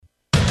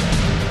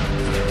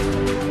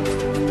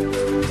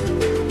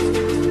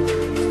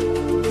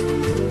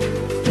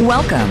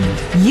Welcome.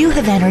 You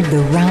have entered the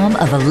realm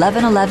of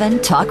 1111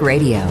 Talk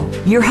Radio.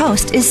 Your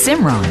host is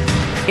Simran.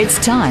 It's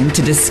time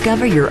to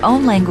discover your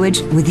own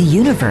language with the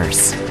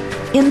universe.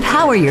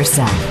 Empower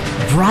yourself,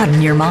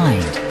 broaden your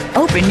mind,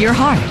 open your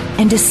heart,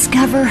 and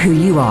discover who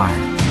you are.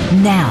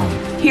 Now,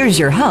 here's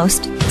your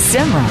host,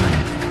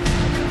 Simran.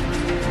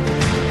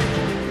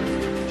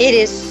 It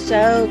is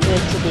so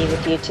good to be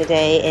with you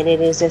today, and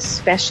it is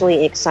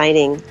especially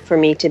exciting for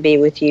me to be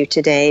with you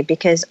today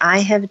because I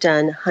have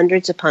done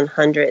hundreds upon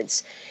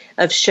hundreds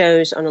of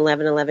shows on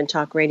 1111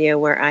 Talk Radio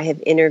where I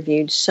have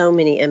interviewed so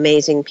many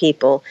amazing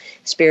people,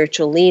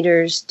 spiritual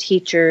leaders,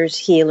 teachers,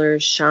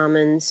 healers,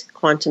 shamans,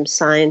 quantum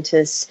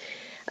scientists,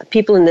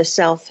 people in the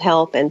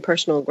self-help and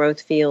personal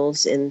growth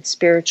fields in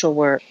spiritual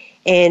work.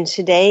 And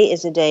today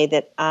is a day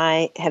that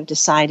I have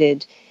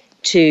decided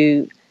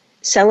to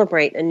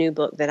celebrate a new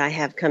book that I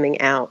have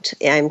coming out.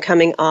 I'm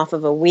coming off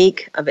of a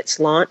week of its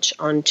launch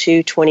on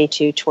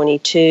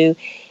 2/22/22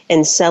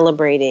 and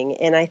celebrating.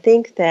 And I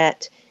think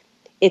that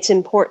it's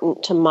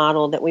important to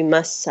model that we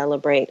must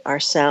celebrate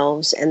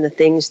ourselves and the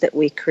things that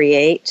we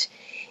create,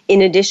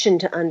 in addition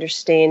to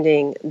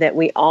understanding that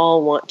we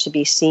all want to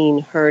be seen,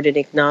 heard, and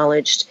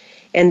acknowledged,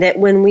 and that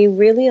when we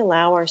really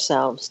allow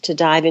ourselves to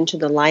dive into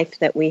the life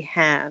that we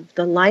have,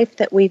 the life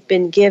that we've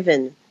been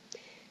given,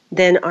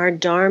 then our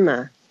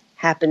Dharma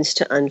happens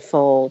to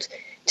unfold.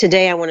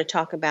 Today I want to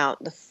talk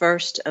about the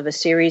first of a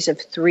series of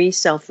 3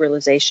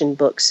 self-realization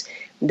books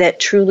that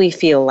truly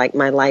feel like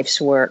my life's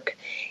work.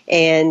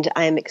 And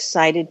I'm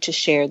excited to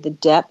share the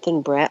depth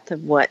and breadth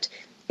of what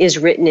is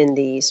written in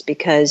these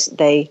because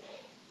they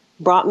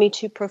brought me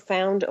to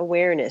profound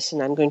awareness.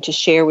 And I'm going to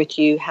share with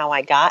you how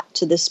I got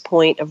to this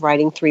point of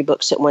writing 3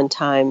 books at one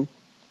time,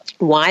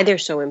 why they're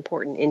so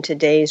important in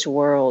today's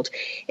world,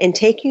 and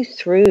take you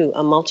through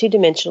a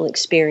multidimensional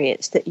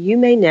experience that you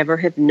may never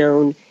have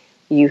known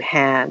you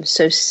have.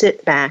 So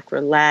sit back,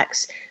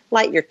 relax,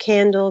 light your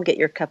candle, get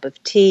your cup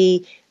of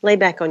tea, lay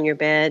back on your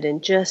bed,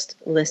 and just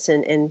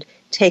listen and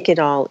take it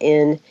all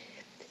in.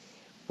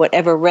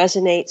 Whatever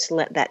resonates,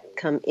 let that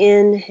come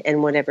in,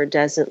 and whatever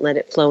doesn't, let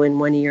it flow in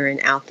one ear and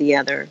out the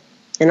other.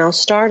 And I'll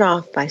start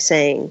off by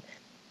saying,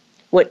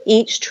 what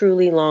each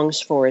truly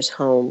longs for is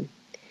home.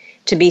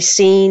 To be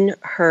seen,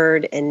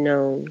 heard, and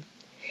known,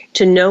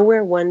 to know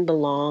where one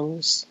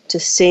belongs, to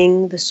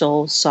sing the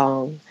soul's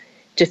song,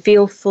 to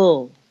feel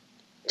full,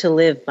 to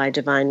live by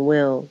divine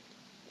will,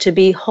 to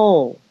be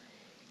whole,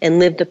 and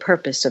live the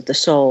purpose of the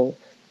soul.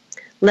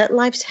 Let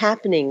life's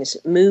happenings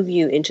move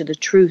you into the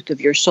truth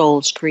of your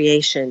soul's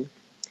creation.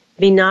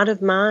 Be not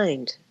of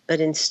mind, but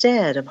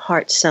instead of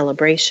heart's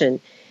celebration.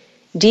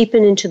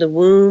 Deepen into the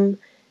womb,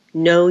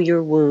 know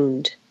your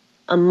wound,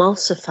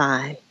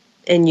 emulsify,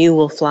 and you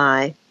will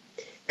fly.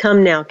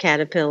 Come now,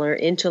 caterpillar,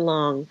 into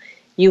long.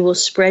 You will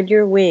spread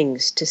your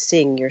wings to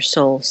sing your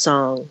soul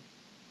song.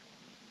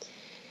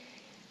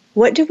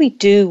 What do we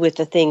do with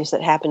the things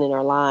that happen in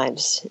our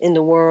lives, in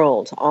the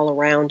world, all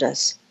around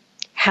us?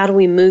 How do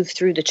we move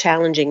through the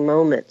challenging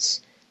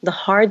moments, the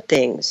hard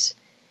things?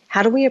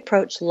 How do we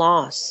approach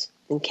loss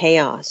and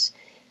chaos,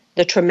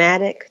 the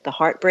traumatic, the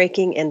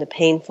heartbreaking, and the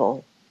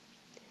painful?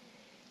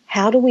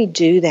 How do we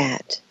do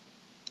that?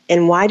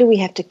 And why do we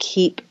have to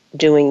keep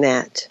doing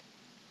that?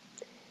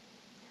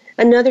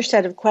 Another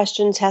set of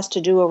questions has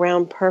to do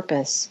around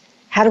purpose.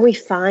 How do we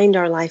find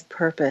our life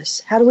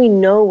purpose? How do we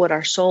know what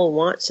our soul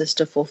wants us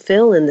to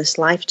fulfill in this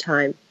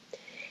lifetime?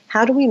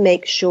 How do we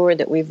make sure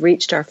that we've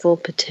reached our full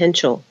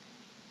potential?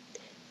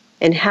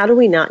 And how do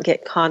we not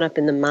get caught up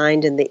in the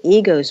mind and the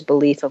ego's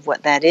belief of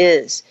what that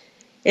is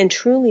and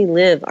truly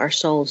live our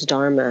soul's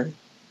dharma?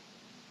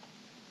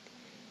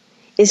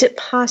 Is it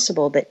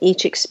possible that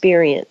each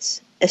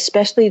experience,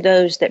 especially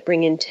those that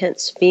bring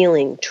intense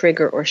feeling,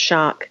 trigger, or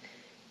shock,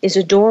 is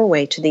a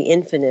doorway to the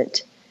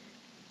infinite?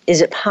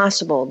 Is it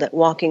possible that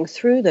walking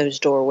through those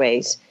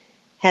doorways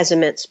has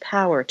immense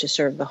power to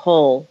serve the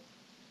whole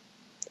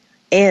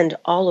and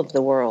all of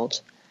the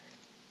world?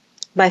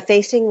 By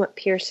facing what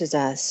pierces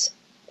us,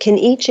 can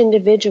each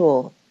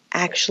individual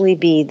actually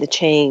be the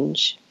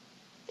change?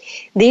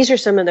 These are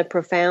some of the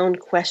profound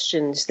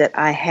questions that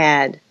I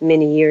had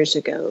many years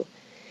ago.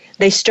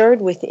 They stirred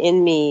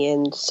within me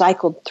and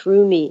cycled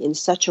through me in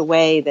such a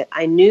way that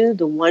I knew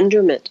the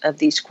wonderment of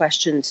these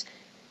questions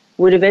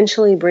would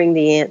eventually bring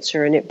the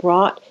answer, and it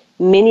brought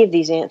many of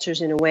these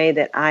answers in a way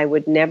that I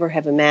would never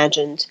have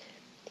imagined,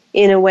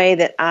 in a way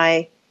that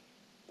I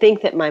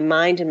think that my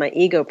mind and my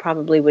ego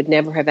probably would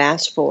never have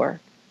asked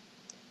for,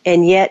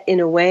 and yet in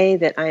a way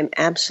that I'm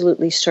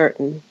absolutely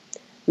certain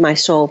my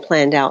soul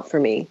planned out for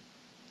me.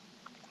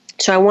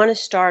 So I want to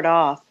start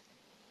off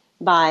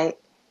by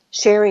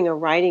sharing a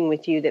writing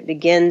with you that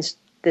begins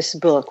this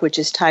book, which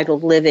is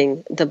titled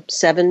Living, the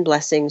 7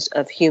 Blessings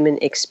of Human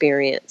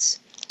Experience.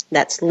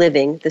 That's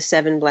Living, the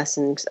 7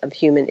 Blessings of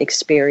Human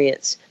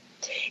Experience.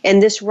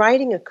 And this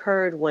writing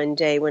occurred one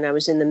day when I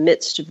was in the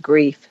midst of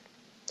grief.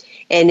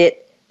 And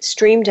it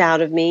streamed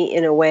out of me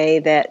in a way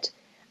that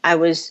I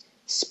was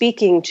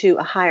speaking to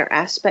a higher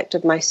aspect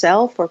of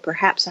myself or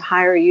perhaps a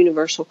higher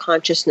universal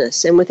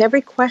consciousness. And with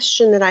every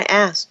question that I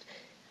asked,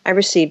 I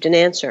received an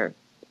answer.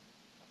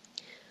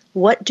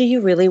 What do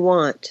you really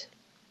want?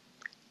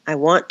 I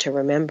want to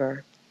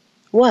remember.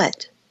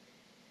 What?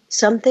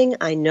 Something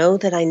I know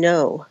that I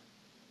know,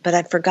 but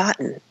I've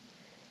forgotten.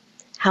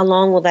 How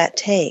long will that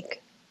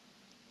take?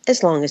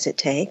 As long as it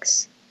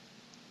takes.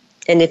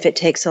 And if it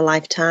takes a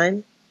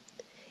lifetime?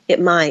 It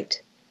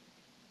might,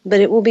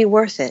 but it will be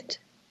worth it,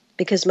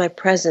 because my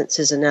presence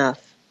is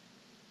enough.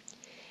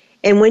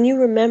 And when you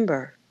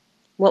remember,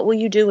 what will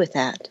you do with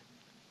that?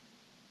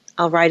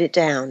 I'll write it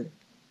down.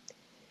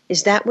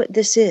 Is that what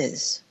this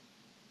is?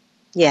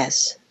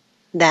 Yes,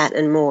 that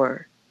and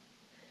more.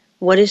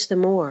 What is the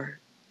more?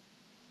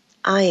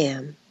 I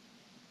am.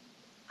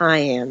 I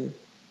am.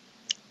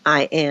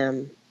 I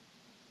am.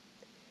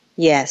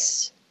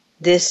 Yes,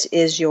 this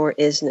is your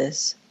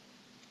isness.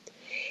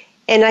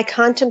 And I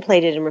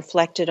contemplated and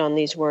reflected on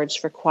these words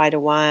for quite a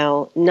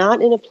while,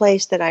 not in a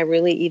place that I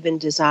really even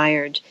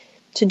desired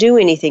to do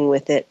anything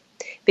with it,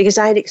 because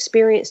I had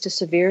experienced a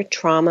severe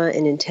trauma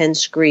and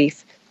intense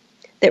grief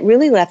that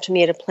really left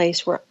me at a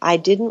place where I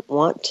didn't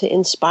want to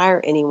inspire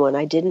anyone.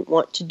 I didn't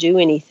want to do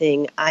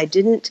anything. I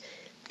didn't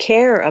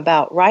care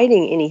about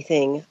writing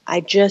anything. I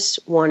just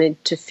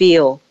wanted to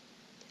feel.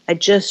 I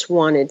just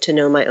wanted to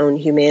know my own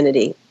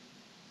humanity.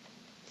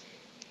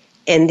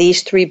 And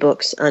these 3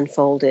 books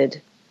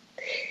unfolded.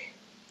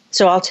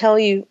 So I'll tell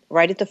you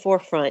right at the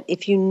forefront,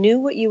 if you knew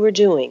what you were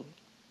doing,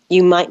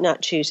 you might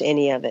not choose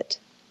any of it.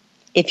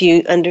 If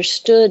you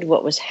understood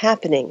what was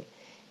happening,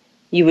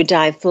 you would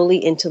dive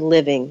fully into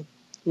living,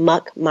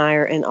 muck,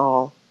 mire, and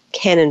all,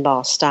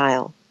 cannonball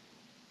style.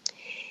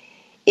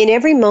 In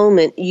every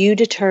moment, you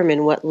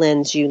determine what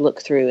lens you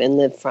look through and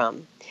live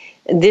from.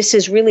 This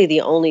is really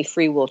the only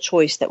free will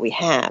choice that we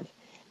have.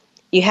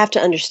 You have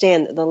to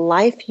understand that the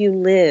life you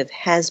live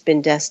has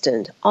been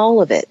destined,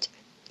 all of it,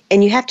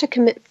 and you have to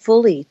commit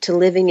fully to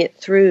living it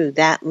through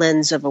that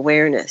lens of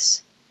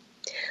awareness.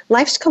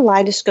 Life's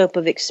kaleidoscope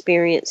of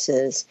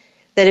experiences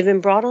that have been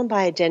brought on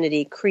by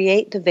identity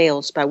create the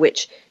veils by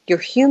which your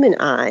human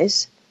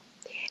eyes,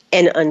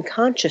 an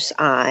unconscious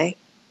I,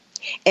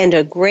 and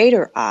a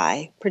greater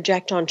I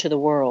project onto the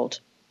world.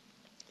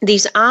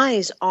 These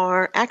eyes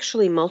are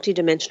actually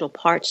multidimensional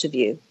parts of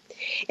you,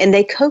 and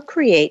they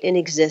co-create and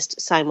exist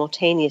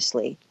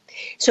simultaneously.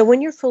 So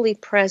when you're fully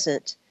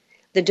present,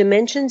 the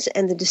dimensions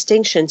and the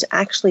distinctions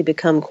actually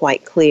become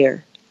quite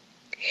clear.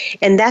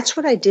 And that's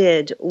what I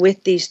did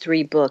with these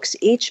 3 books.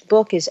 Each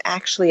book is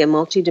actually a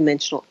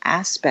multidimensional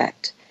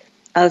aspect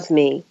of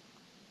me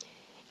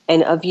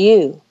and of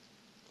you.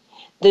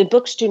 The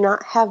books do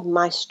not have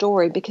my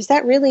story because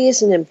that really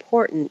isn't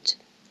important.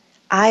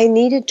 I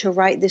needed to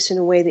write this in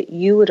a way that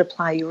you would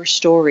apply your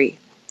story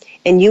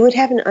and you would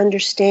have an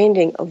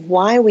understanding of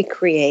why we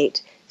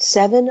create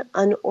 7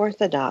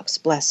 unorthodox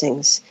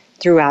blessings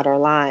throughout our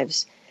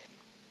lives.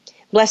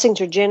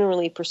 Blessings are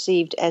generally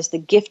perceived as the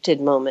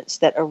gifted moments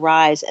that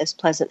arise as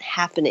pleasant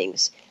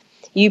happenings.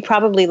 You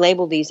probably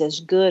label these as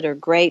good or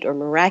great or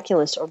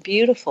miraculous or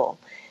beautiful.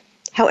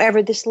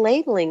 However, this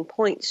labeling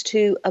points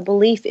to a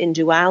belief in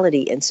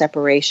duality and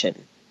separation.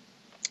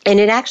 And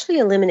it actually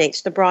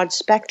eliminates the broad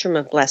spectrum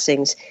of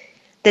blessings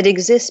that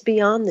exist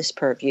beyond this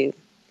purview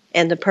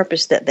and the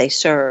purpose that they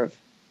serve.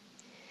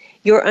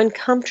 Your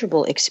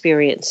uncomfortable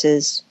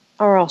experiences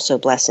are also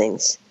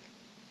blessings.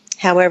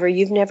 However,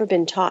 you've never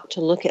been taught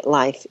to look at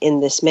life in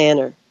this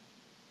manner.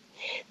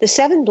 The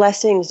 7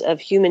 blessings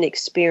of human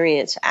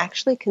experience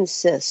actually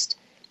consist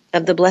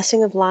of the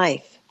blessing of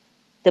life,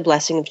 the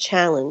blessing of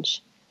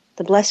challenge,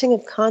 the blessing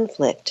of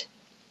conflict,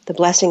 the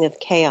blessing of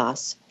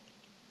chaos,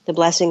 the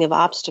blessing of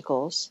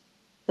obstacles,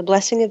 the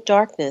blessing of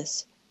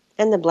darkness,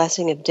 and the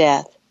blessing of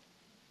death.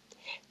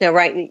 Now,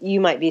 right, you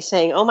might be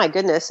saying, oh my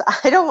goodness,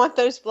 I don't want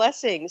those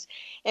blessings.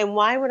 And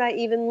why would I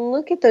even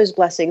look at those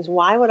blessings?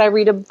 Why would I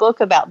read a book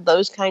about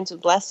those kinds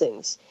of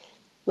blessings?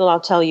 Well, I'll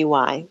tell you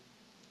why.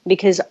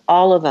 Because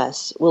all of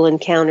us will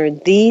encounter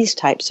these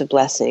types of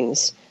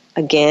blessings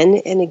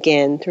again and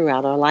again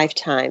throughout our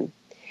lifetime.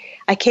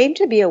 I came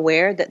to be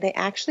aware that they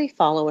actually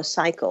follow a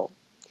cycle.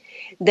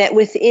 That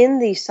within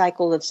the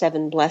cycle of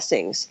 7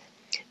 blessings,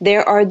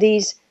 there are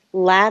these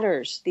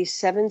ladders, these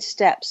 7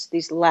 steps,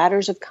 these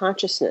ladders of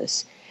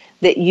consciousness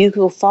that you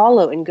will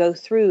follow and go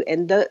through.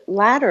 And the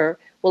ladder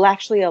will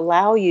actually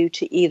allow you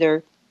to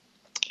either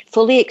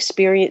fully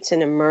experience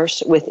and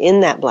immerse within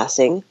that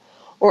blessing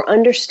or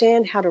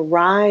understand how to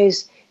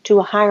rise to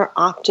a higher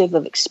octave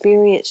of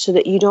experience so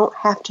that you don't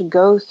have to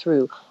go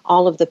through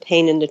all of the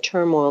pain and the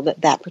turmoil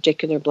that that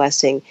particular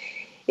blessing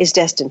is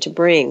destined to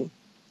bring.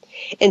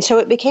 And so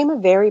it became a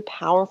very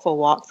powerful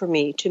walk for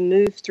me to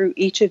move through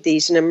each of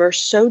these and immerse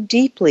so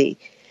deeply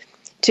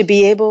to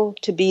be able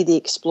to be the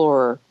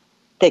explorer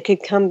that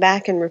could come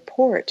back and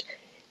report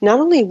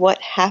not only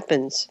what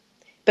happens,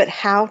 but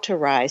how to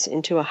rise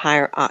into a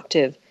higher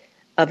octave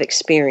of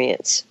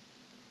experience.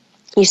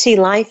 You see,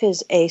 life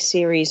is a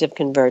series of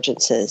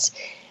convergences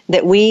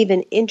that weave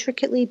an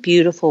intricately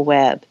beautiful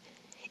web.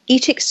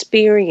 Each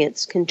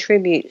experience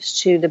contributes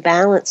to the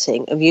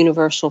balancing of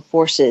universal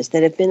forces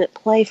that have been at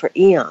play for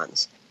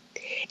eons.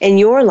 And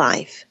your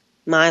life,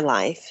 my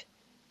life,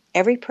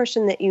 every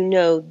person that you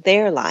know,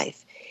 their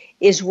life,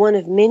 is one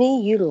of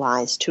many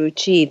utilized to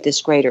achieve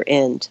this greater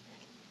end.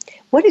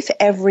 What if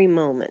every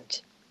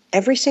moment,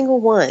 every single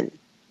one,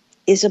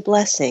 is a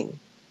blessing?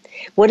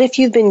 What if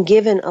you've been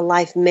given a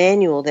life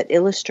manual that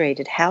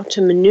illustrated how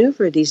to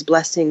maneuver these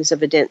blessings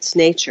of a dense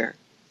nature?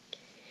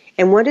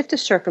 And what if the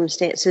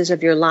circumstances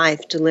of your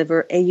life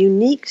deliver a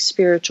unique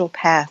spiritual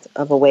path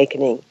of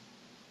awakening?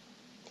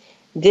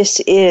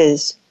 This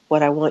is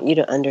what I want you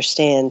to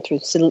understand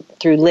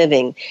through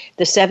living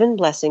the 7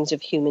 blessings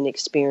of human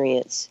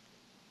experience.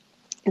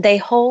 They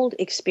hold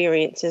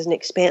experience as an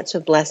expanse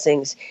of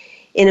blessings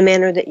in a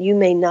manner that you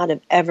may not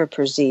have ever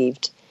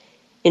perceived.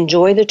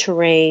 Enjoy the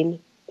terrain,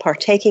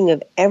 partaking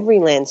of every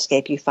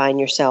landscape you find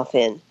yourself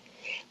in,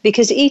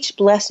 because each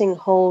blessing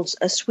holds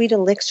a sweet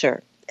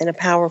elixir and a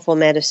powerful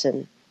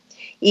medicine.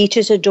 Each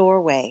is a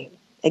doorway,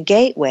 a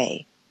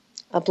gateway,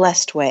 a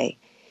blessed way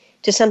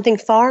to something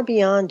far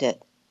beyond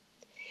it.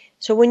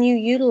 So when you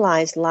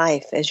utilize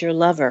life as your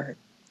lover,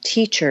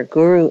 teacher,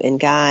 guru, and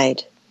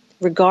guide,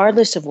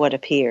 regardless of what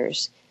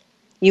appears,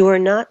 you are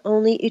not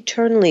only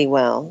eternally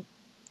well,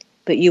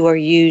 but you are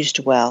used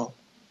well.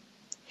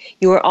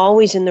 You are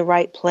always in the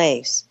right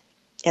place,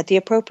 at the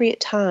appropriate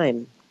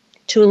time,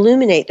 to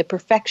illuminate the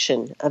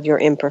perfection of your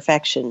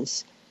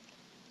imperfections.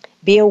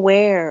 Be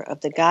aware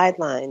of the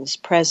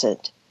guidelines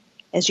present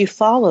as you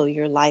follow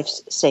your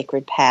life's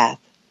sacred path.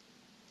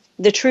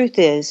 The truth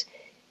is,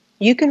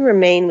 you can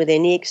remain with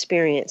any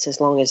experience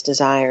as long as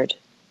desired,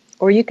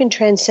 or you can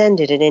transcend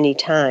it at any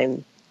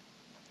time.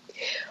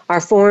 Our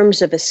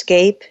forms of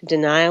escape,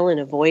 denial, and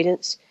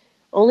avoidance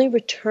only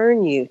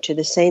return you to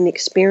the same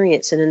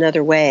experience in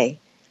another way.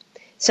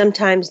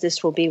 Sometimes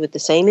this will be with the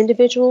same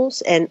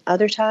individuals, and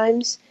other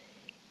times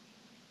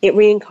it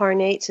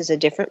reincarnates as a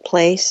different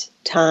place,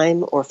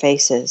 time, or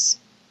faces.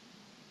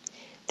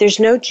 There's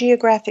no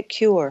geographic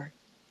cure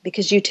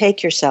because you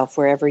take yourself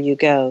wherever you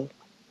go.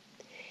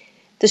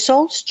 The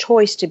soul's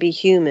choice to be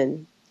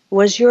human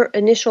was your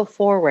initial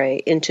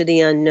foray into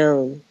the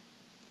unknown.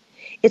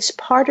 It's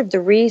part of the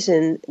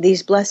reason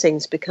these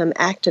blessings become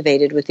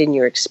activated within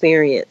your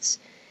experience.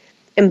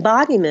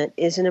 Embodiment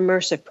is an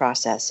immersive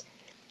process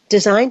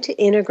designed to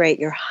integrate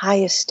your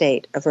highest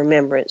state of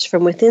remembrance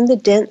from within the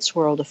dense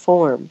world of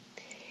form.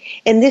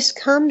 And this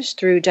comes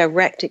through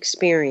direct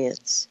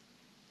experience.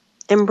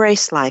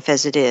 Embrace life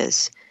as it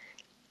is.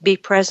 Be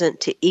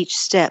present to each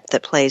step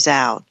that plays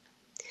out.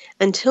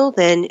 Until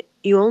then,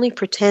 you only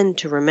pretend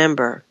to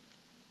remember.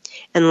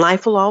 And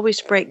life will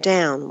always break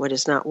down what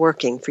is not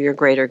working for your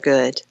greater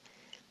good.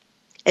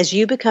 As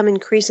you become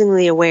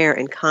increasingly aware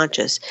and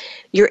conscious,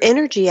 your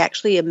energy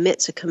actually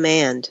emits a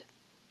command.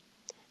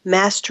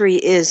 Mastery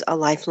is a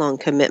lifelong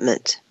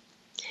commitment.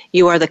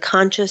 You are the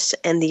conscious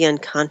and the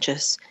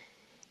unconscious.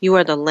 You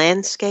are the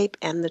landscape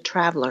and the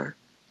traveler.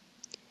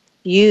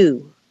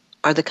 You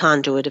are the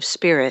conduit of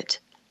spirit.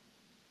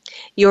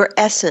 Your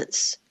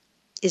essence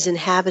is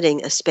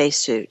inhabiting a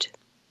spacesuit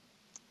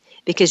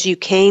because you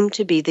came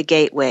to be the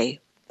gateway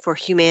for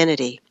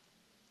humanity,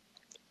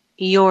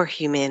 your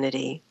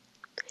humanity,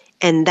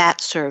 and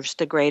that serves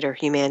the greater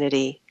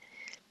humanity.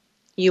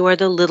 You are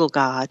the little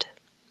God.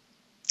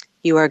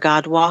 You are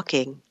God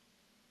walking.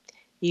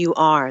 You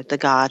are the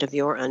God of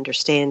your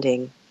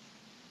understanding.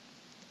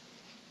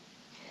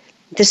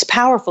 This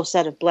powerful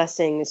set of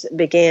blessings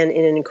began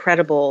in an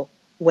incredible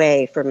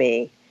way for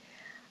me.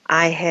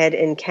 I had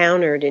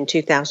encountered in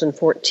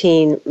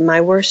 2014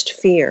 my worst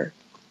fear.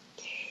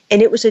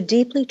 And it was a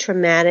deeply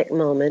traumatic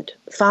moment,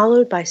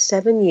 followed by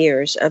 7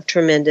 years of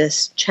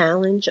tremendous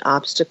challenge,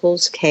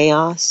 obstacles,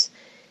 chaos,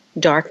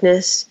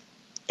 darkness,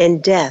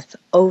 and death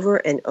over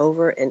and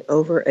over and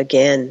over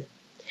again.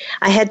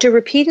 I had to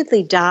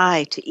repeatedly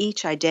die to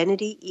each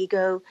identity,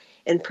 ego,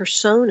 and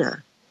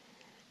persona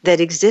that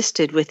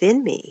existed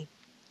within me.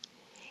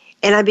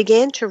 And I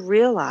began to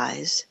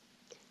realize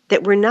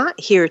that we're not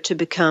here to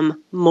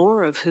become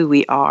more of who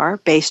we are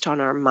based on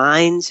our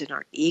minds and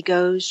our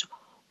egos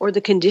or the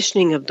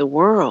conditioning of the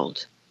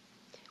world.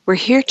 We're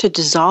here to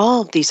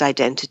dissolve these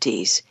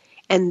identities,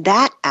 and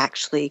that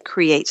actually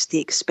creates the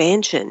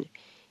expansion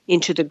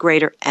into the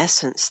greater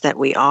essence that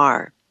we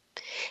are.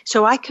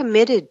 So I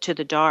committed to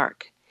the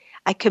dark.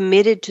 I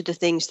committed to the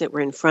things that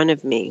were in front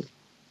of me.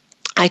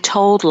 I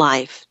told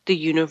life, the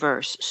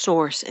universe,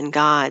 source, and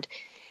God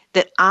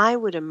that I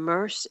would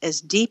immerse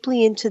as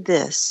deeply into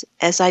this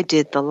as I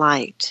did the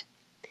light,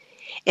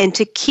 and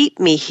to keep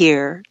me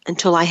here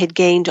until I had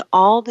gained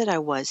all that I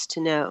was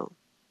to know.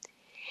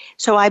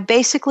 So I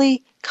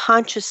basically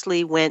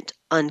consciously went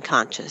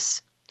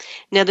unconscious.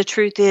 Now the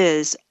truth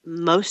is,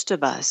 most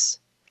of us,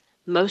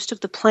 most of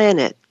the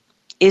planet,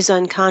 is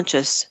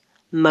unconscious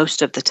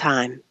most of the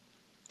time.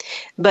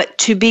 But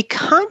to be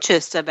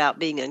conscious about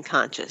being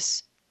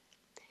unconscious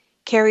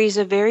carries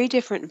a very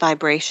different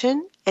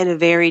vibration and a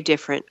very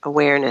different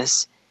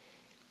awareness.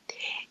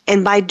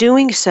 And by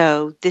doing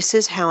so, this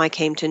is how I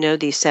came to know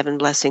these 7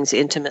 blessings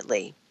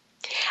intimately.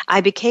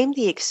 I became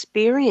the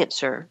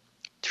experiencer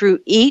through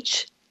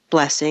each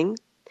blessing,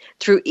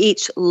 through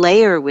each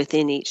layer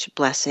within each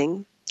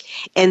blessing,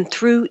 and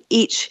through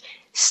each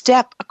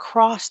step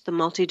across the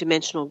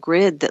multidimensional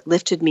grid that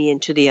lifted me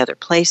into the other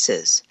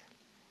places.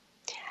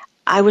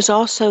 I was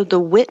also the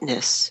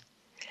witness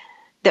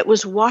that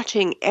was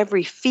watching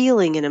every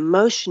feeling and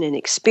emotion and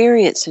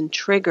experience and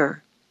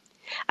trigger.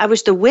 I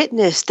was the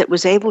witness that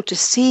was able to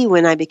see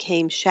when I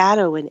became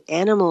shadow and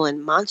animal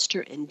and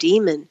monster and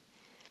demon.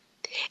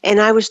 And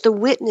I was the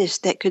witness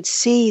that could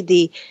see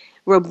the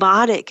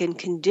robotic and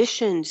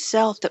conditioned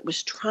self that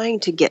was trying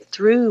to get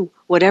through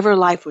whatever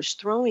life was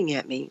throwing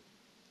at me.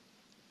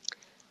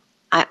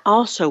 I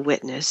also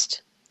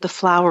witnessed the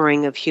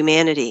flowering of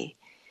humanity,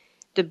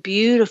 the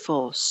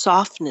beautiful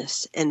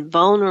softness and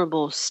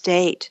vulnerable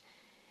state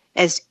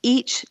as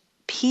each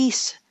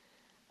piece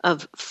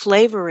of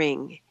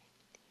flavoring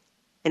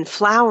and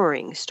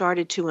flowering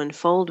started to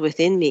unfold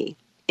within me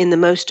in the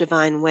most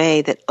divine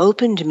way that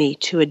opened me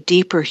to a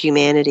deeper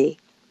humanity,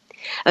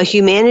 a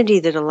humanity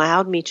that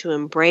allowed me to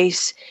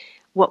embrace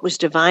what was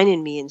divine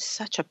in me in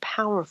such a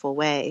powerful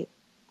way.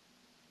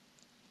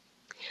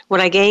 What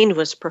I gained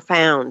was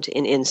profound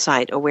in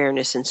insight,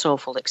 awareness, and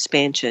soulful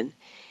expansion.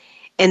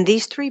 And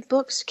these 3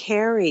 books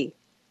carry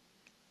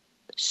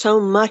so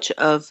much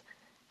of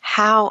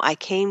how I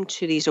came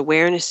to these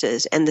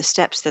awarenesses and the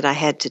steps that I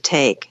had to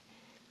take.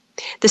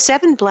 The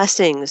 7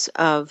 blessings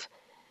of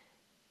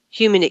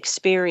human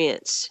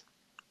experience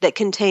that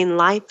contain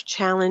life,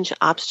 challenge,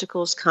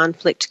 obstacles,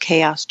 conflict,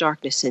 chaos,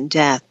 darkness, and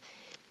death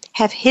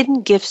have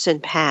hidden gifts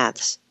and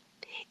paths.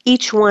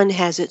 Each one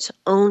has its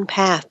own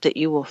path that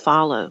you will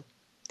follow.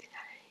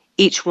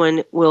 Each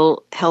one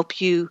will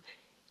help you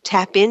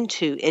tap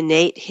into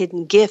innate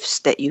hidden gifts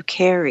that you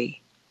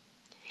carry.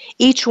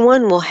 Each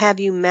one will have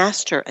you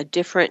master a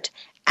different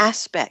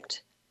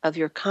aspect of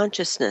your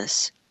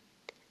consciousness,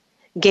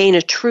 gain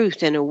a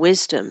truth and a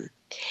wisdom,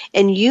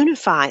 and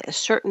unify a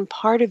certain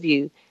part of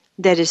you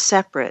that is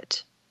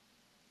separate.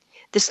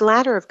 This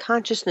ladder of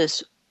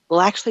consciousness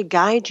will actually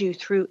guide you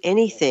through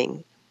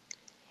anything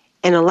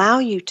and allow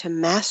you to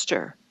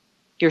master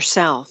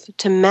yourself,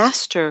 to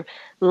master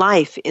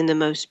life in the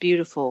most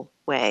beautiful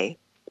way.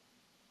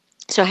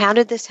 So how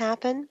did this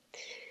happen?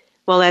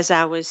 Well, as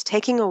I was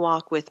taking a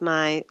walk with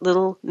my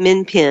little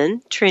min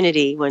pin,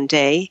 Trinity, one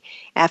day,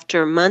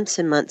 after months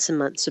and months and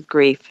months of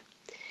grief,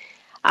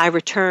 I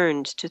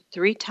returned to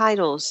 3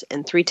 titles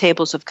and 3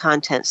 tables of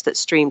contents that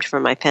streamed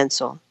from my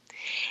pencil.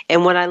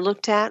 And what I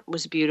looked at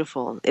was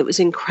beautiful. It was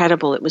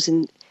incredible. It was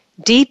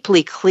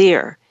deeply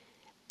clear.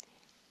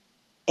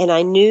 And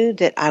I knew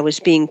that I was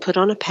being put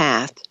on a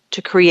path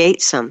to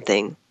create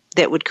something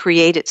that would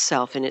create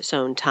itself in its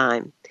own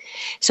time.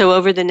 So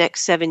over the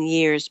next 7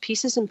 years,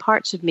 pieces and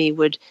parts of me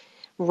would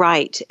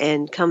write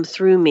and come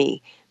through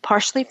me,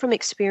 partially from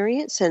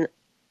experience and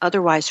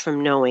otherwise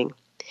from knowing,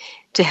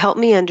 to help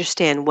me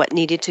understand what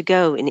needed to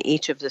go in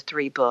each of the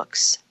 3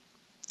 books.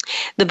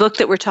 The book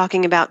that we're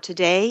talking about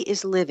today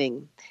is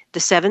Living, The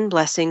 7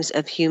 Blessings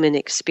of Human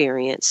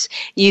Experience.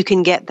 You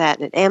can get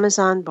that at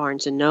Amazon,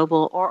 Barnes &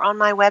 Noble, or on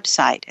my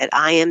website at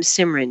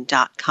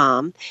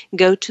iamsimran.com.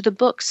 Go to the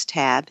Books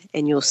tab,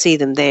 and you'll see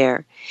them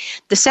there.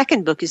 The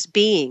second book is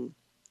Being,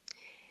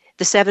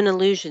 The 7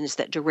 Illusions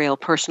That Derail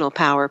Personal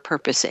Power,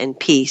 Purpose, and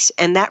Peace,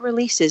 and that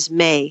releases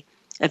May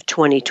of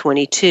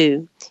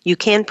 2022. You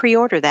can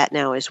pre-order that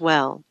now as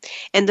well.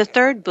 And the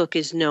third book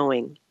is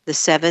Knowing, The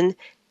 7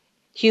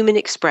 Human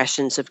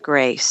Expressions of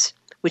Grace,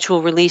 which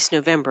will release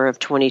November of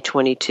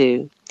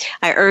 2022.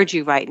 I urge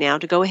you right now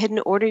to go ahead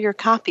and order your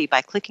copy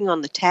by clicking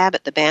on the tab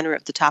at the banner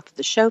at the top of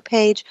the show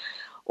page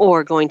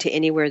or going to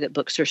anywhere that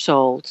books are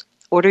sold.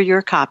 Order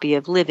your copy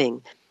of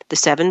Living, The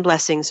 7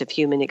 Blessings of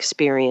Human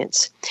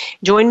Experience.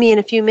 Join me in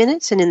a few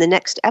minutes, and in the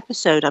next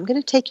episode, I'm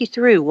going to take you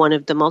through one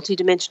of the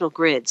multidimensional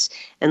grids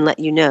and let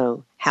you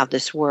know how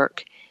this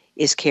work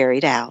is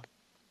carried out.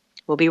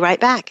 We'll be right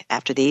back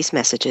after these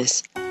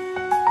messages.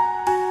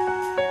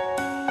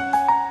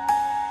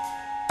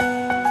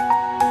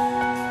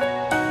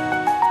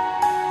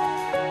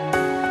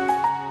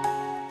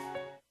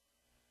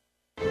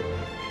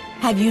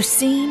 Have you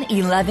seen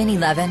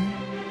 1111?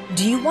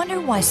 Do you wonder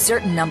why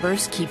certain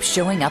numbers keep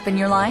showing up in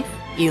your life?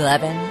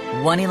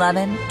 11,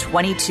 111,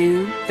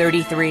 22,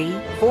 33,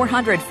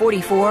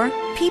 444.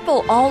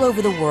 People all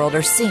over the world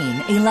are seeing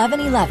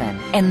 1111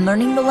 and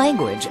learning the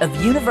language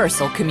of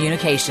universal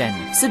communication.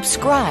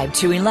 Subscribe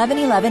to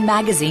 1111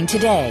 Magazine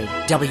today.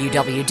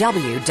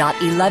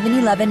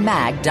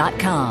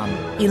 www.1111mag.com.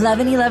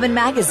 1111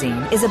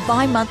 Magazine is a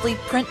bi-monthly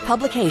print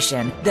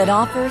publication that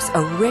offers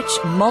a rich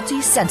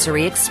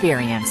multi-sensory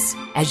experience.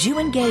 As you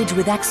engage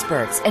with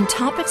experts and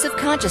topics of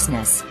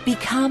consciousness,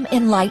 become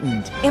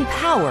enlightened,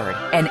 empowered,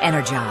 and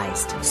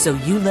energized, so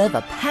you live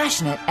a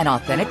passionate and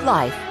authentic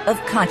life of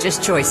conscious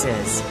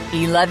choices.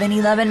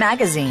 1111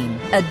 Magazine,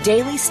 a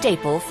daily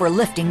staple for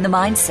lifting the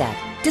mindset,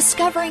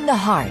 discovering the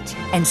heart,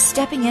 and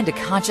stepping into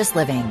conscious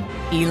living.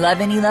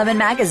 1111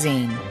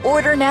 Magazine.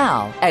 Order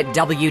now at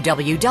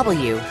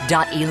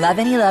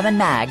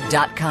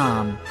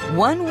www.1111mag.com.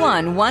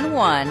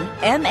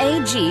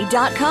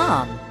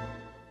 1111mag.com.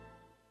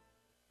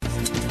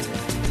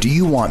 Do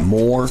you want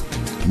more?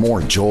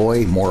 More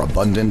joy, more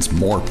abundance,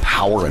 more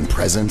power and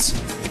presence?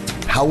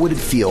 How would it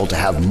feel to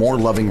have more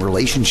loving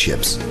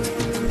relationships,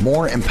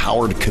 more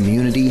empowered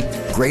community,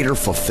 greater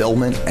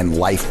fulfillment, and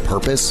life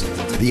purpose?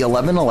 The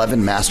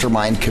 1111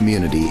 Mastermind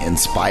community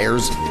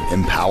inspires,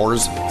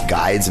 empowers,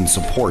 guides, and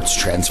supports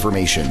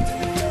transformation.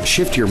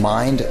 Shift your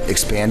mind,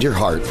 expand your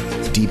heart,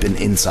 deepen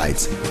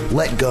insights,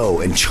 let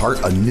go and chart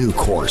a new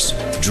course,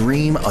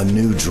 dream a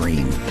new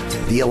dream.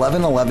 The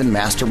 1111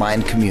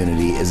 Mastermind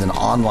community is an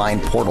online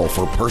portal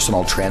for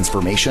personal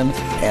transformation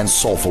and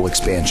soulful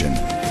expansion.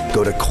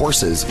 Go to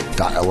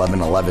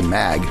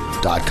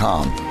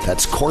courses.1111mag.com.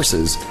 That's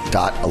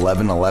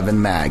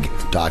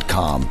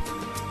courses.1111mag.com.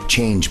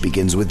 Change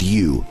begins with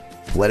you.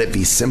 Let it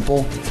be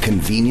simple,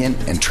 convenient,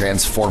 and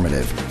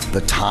transformative.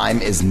 The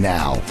time is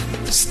now.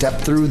 Step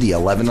through the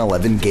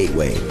 1111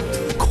 gateway.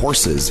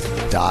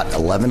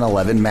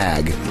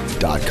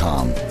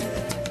 Courses.1111mag.com.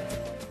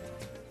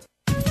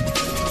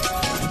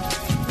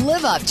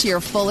 Live up to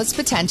your fullest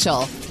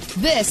potential.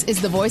 This is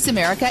the Voice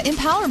America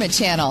Empowerment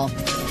Channel.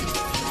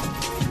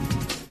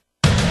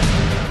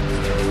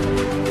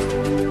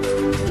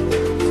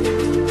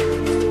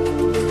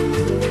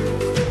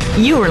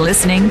 You are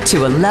listening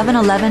to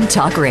 1111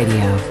 Talk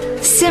Radio.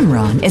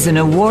 Simran is an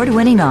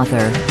award-winning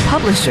author,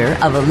 publisher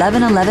of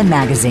 1111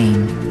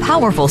 Magazine,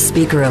 powerful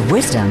speaker of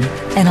wisdom,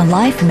 and a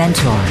life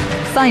mentor.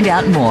 Find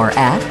out more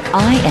at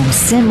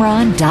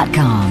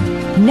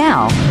IamSimran.com.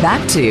 Now,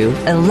 back to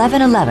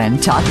 1111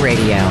 Talk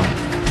Radio.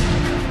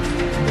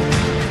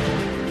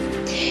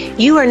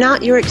 You are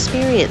not your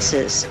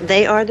experiences.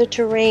 They are the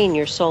terrain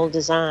your soul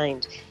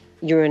designed.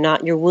 You are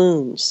not your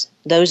wounds.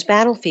 Those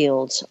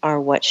battlefields are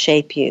what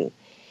shape you.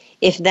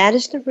 If that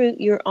is the route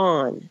you're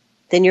on,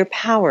 then your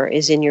power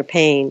is in your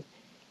pain.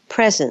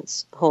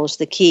 Presence holds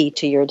the key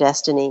to your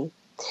destiny.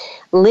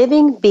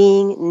 Living,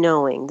 Being,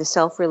 Knowing, the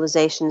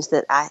self-realizations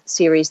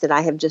series that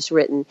I have just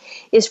written,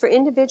 is for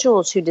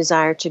individuals who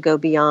desire to go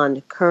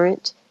beyond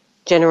current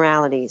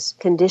generalities,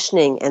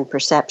 conditioning, and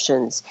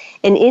perceptions,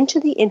 and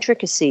into the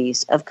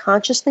intricacies of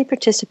consciously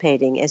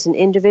participating as an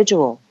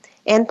individual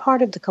and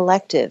part of the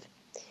collective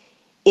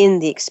in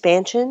the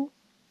expansion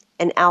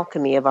and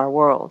alchemy of our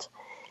world.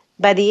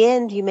 By the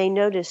end, you may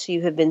notice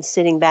you have been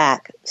sitting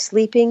back,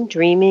 sleeping,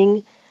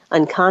 dreaming,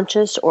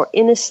 unconscious, or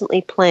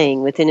innocently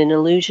playing within an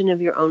illusion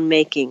of your own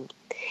making.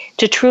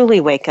 To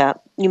truly wake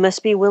up, you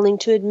must be willing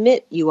to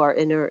admit you are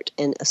inert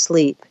and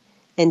asleep,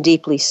 and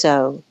deeply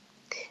so.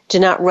 Do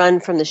not run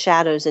from the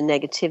shadows and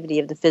negativity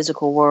of the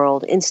physical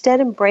world.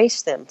 Instead,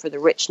 embrace them for the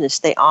richness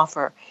they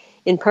offer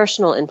in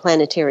personal and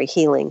planetary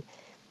healing.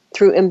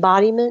 Through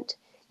embodiment,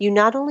 you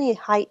not only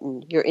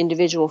heighten your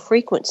individual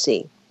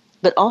frequency,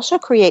 but also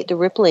create the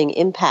rippling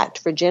impact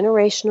for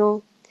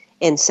generational,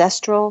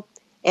 ancestral,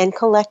 and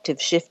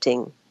collective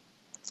shifting.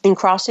 In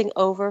crossing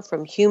over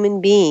from human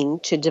being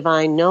to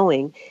divine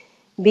knowing,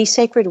 be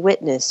sacred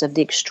witness of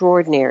the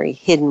extraordinary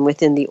hidden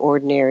within the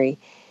ordinary.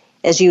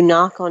 As you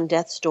knock on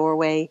death's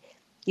doorway,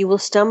 you will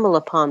stumble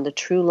upon the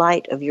true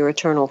light of your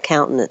eternal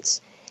countenance,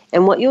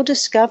 and what you'll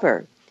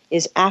discover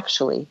is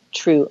actually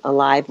true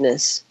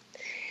aliveness.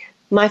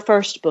 My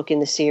first book in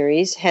the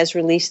series has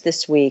released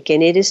this week,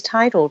 and it is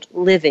titled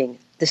Living,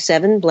 the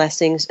 7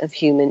 Blessings of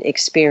Human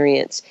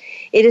Experience.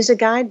 It is a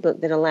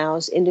guidebook that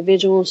allows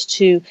individuals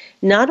to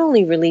not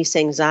only release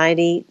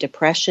anxiety,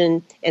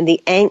 depression, and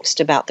the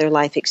angst about their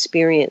life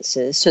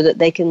experiences so that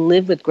they can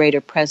live with greater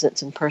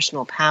presence and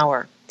personal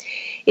power.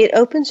 It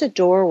opens a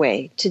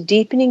doorway to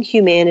deepening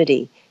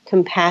humanity,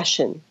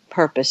 compassion,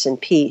 purpose,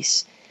 and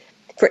peace.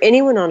 For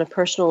anyone on a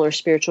personal or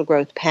spiritual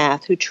growth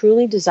path who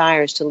truly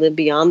desires to live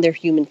beyond their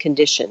human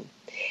condition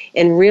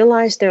and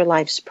realize their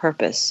life's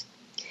purpose,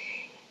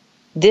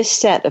 this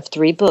set of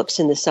 3 books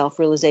in the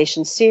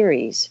Self-Realization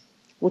series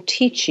will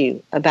teach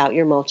you about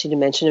your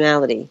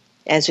multidimensionality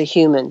as a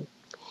human.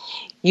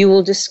 You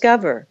will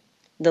discover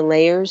the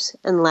layers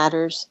and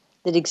ladders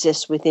that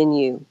exist within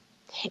you.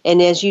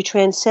 And as you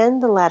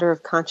transcend the ladder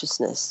of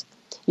consciousness,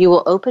 you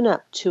will open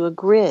up to a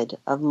grid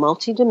of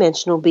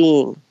multidimensional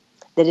being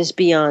that is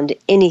beyond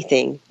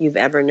anything you've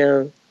ever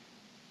known.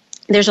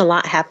 There's a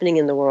lot happening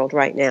in the world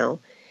right now.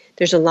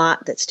 There's a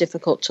lot that's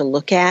difficult to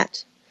look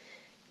at,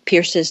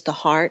 pierces the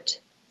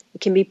heart.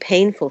 It can be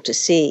painful to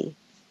see.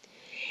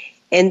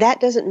 And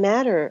that doesn't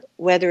matter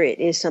whether it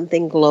is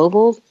something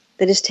global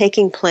that is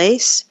taking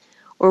place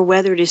or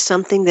whether it is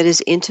something that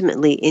is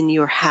intimately in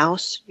your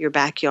house, your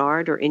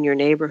backyard, or in your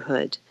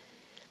neighborhood.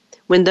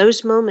 When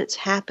those moments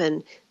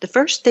happen, the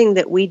first thing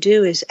that we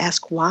do is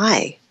ask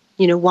why.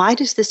 Why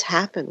does this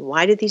happen?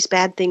 Why do these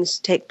bad things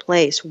take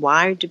place?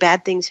 Why do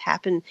bad things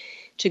happen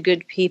to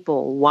good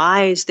people?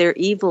 Why is there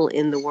evil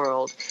in the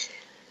world?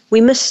 We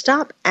must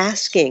stop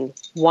asking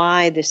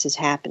why this is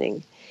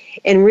happening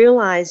and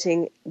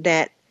realizing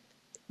that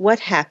what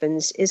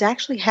happens is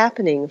actually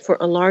happening for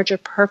a larger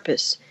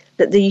purpose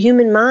that the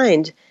human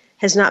mind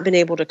has not been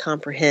able to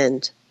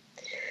comprehend.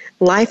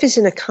 Life is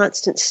in a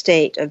constant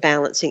state of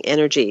balancing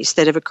energies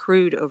that have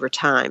accrued over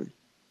time.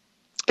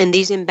 And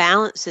these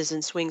imbalances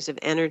and swings of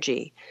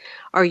energy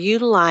are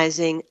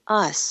utilizing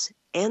us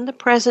and the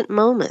present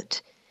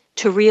moment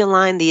to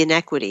realign the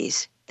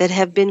inequities that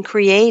have been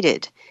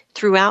created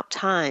throughout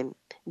time,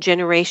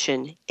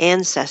 generation,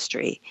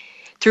 ancestry,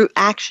 through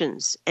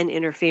actions and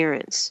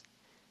interference.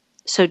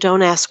 So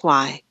don't ask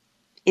why.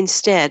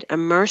 Instead,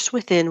 immerse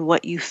within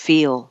what you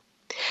feel.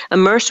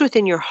 Immerse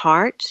within your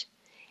heart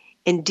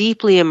and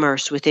deeply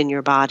immerse within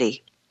your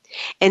body.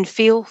 And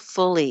feel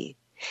fully.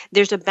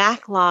 There's a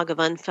backlog of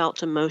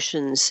unfelt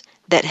emotions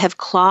that have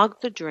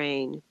clogged the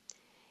drain,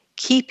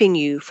 keeping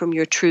you from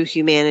your true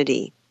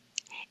humanity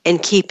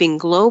and keeping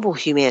global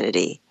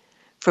humanity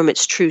from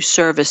its true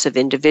service of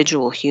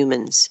individual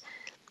humans.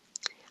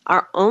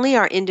 Only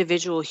our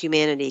individual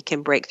humanity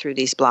can break through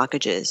these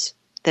blockages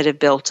that have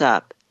built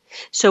up.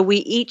 So we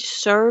each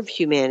serve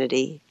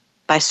humanity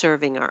by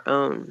serving our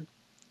own.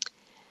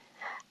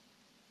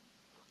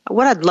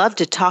 What I'd love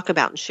to talk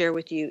about and share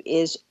with you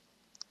is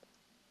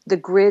the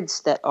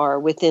grids that are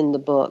within the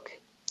book.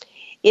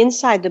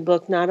 Inside the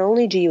book, not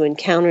only do you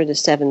encounter the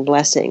 7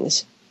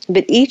 blessings,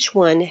 but each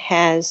one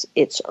has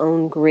its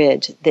own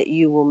grid that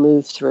you will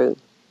move through.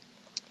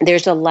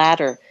 There's a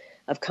ladder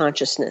of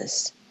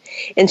consciousness.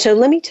 And so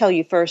let me tell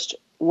you first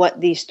what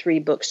these 3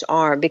 books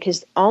are,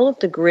 because all of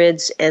the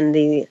grids and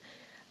the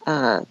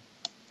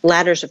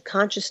ladders of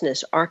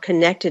consciousness are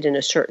connected in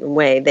a certain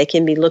way. They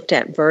can be looked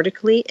at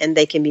vertically and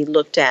they can be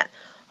looked at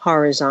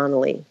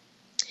horizontally.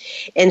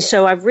 And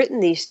so I've written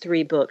these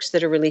 3 books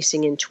that are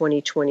releasing in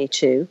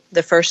 2022,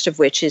 the first of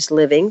which is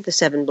Living, the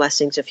 7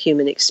 Blessings of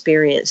Human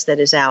Experience, that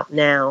is out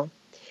now.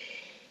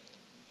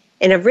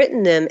 And I've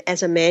written them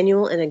as a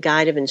manual and a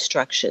guide of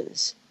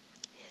instructions.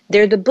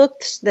 They're the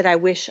books that I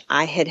wish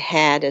I had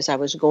had as I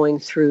was going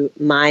through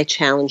my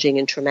challenging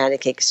and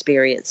traumatic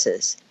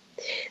experiences.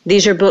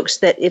 These are books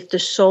that if the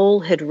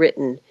soul had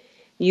written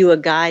you a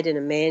guide and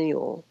a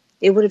manual,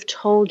 it would have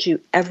told you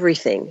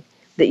everything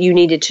that you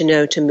needed to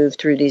know to move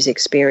through these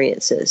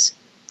experiences.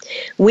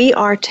 We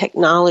are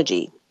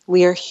technology.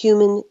 We are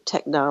human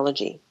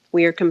technology.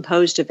 We are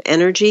composed of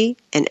energy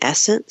and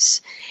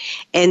essence,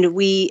 and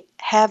we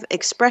have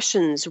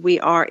expressions. We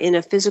are in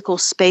a physical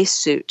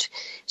spacesuit.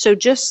 So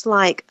just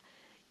like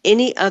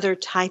any other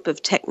type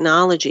of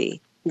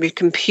technology, your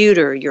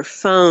computer, your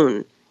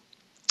phone,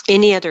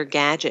 any other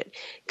gadget,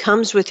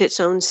 comes with its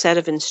own set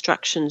of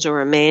instructions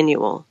or a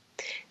manual,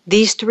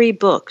 these 3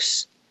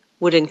 books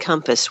would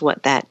encompass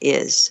what that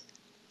is.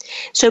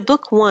 So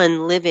book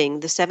 1, Living,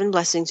 the 7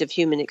 Blessings of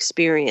Human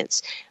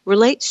Experience,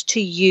 relates to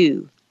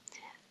you,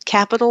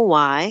 capital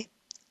Y,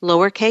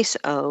 lowercase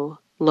o,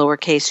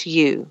 lowercase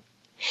u.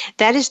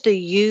 That is the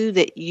you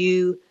that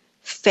you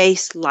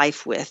face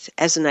life with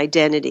as an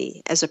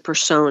identity, as a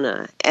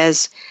persona,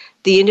 as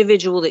the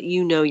individual that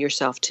you know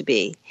yourself to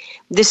be.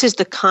 This is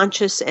the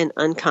conscious and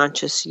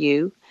unconscious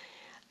you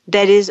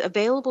that is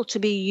available to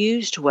be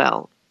used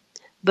well,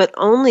 but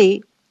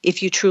only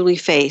if you truly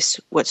face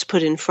what's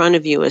put in front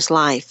of you as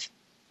life.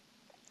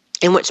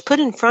 And what's put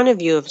in front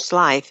of you as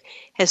life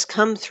has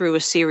come through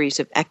a series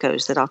of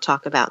echoes that I'll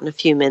talk about in a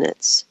few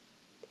minutes.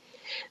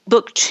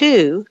 Book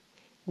 2,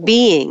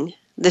 Being,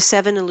 the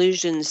 7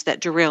 Illusions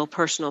that Derail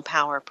Personal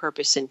Power,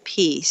 Purpose, and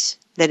Peace,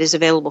 that is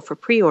available for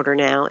pre-order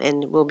now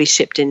and will be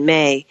shipped in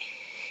May,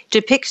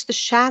 depicts the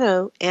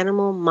shadow,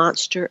 animal,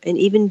 monster, and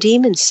even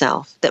demon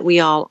self that we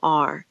all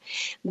are.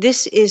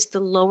 This is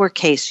the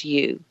lowercase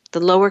u, the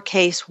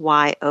lowercase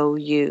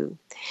y-o-u.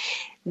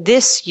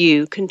 This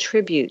you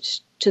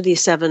contributes to the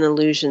 7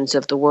 illusions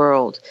of the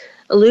world,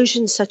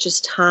 illusions such as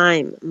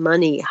time,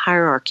 money,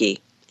 hierarchy,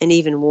 and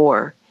even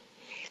war.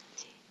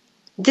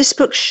 This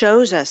book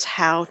shows us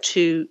how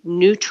to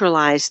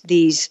neutralize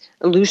these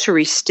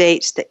illusory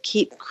states that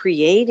keep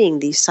creating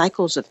these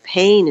cycles of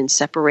pain and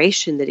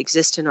separation that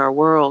exist in our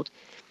world,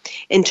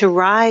 and to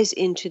rise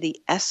into the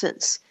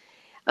essence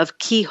of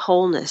key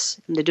wholeness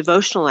and the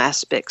devotional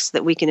aspects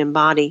that we can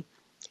embody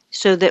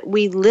so that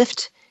we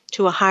lift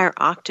to a higher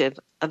octave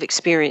of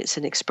experience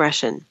and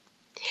expression.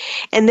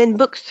 And then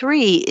book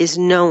 3 is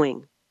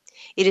Knowing.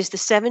 It is the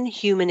 7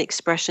 human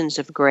expressions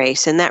of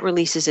grace, and that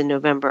releases in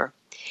November.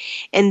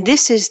 And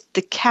this is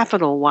the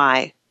capital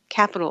Y,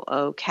 capital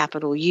O,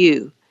 capital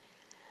U,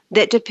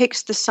 that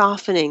depicts the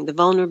softening, the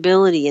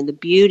vulnerability, and the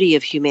beauty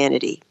of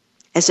humanity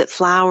as it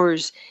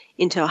flowers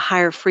into a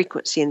higher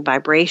frequency and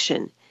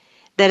vibration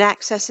that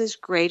accesses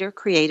greater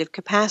creative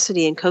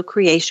capacity and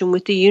co-creation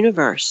with the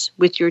universe,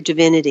 with your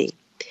divinity.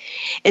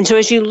 And so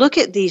as you look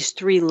at these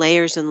 3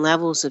 layers and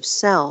levels of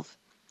self,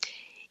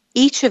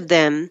 each of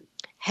them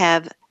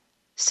have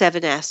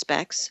 7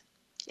 aspects,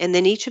 and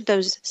then each of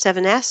those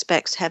 7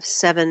 aspects have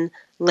 7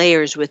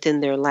 layers within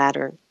their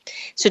ladder.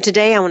 So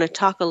today I want to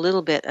talk a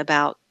little bit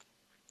about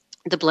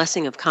the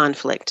blessing of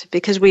conflict,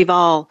 because we've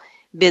all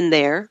been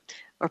there,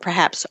 or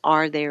perhaps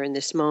are there in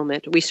this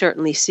moment. We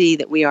certainly see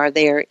that we are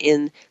there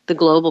in the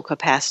global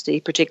capacity,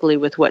 particularly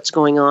with what's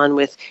going on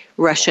with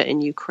Russia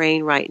and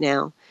Ukraine right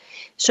now.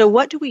 So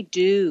what do we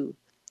do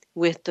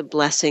with the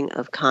blessing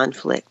of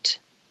conflict?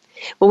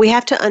 Well, we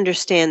have to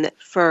understand that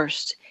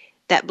first,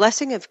 that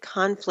blessing of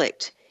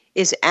conflict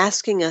is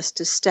asking us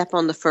to step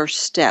on the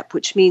first step,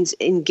 which means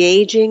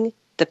engaging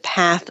the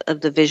path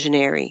of the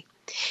visionary.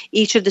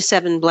 Each of the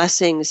 7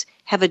 blessings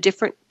have a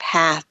different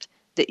path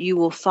that you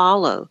will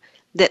follow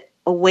that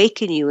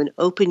awaken you and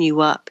open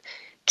you up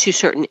to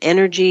certain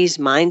energies,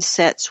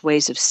 mindsets,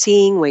 ways of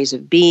seeing, ways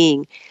of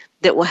being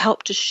that will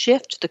help to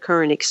shift the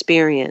current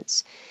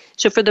experience.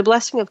 So for the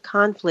blessing of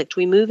conflict,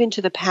 we move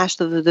into the path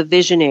of the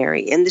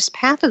visionary. And this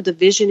path of the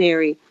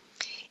visionary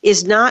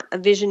is not a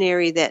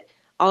visionary that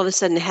all of a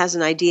sudden has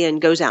an idea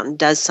and goes out and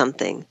does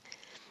something.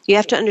 You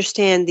have to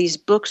understand these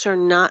books are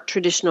not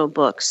traditional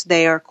books.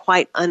 They are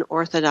quite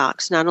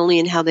unorthodox, not only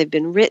in how they've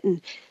been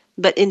written,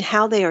 but in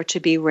how they are to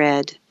be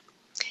read.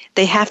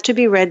 They have to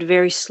be read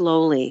very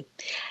slowly.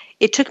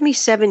 It took me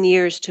 7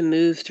 years to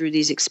move through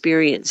these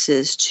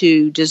experiences,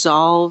 to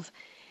dissolve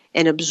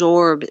and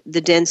absorb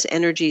the dense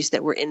energies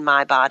that were in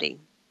my body,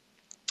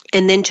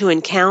 and then to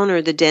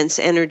encounter the dense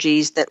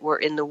energies that were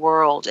in the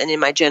world and in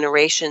my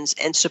generations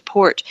and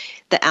support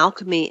the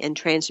alchemy and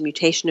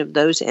transmutation of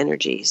those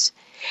energies.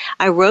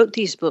 I wrote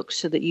these books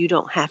so that you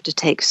don't have to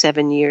take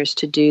 7 years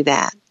to do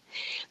that.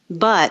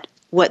 But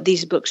what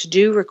these books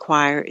do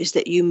require is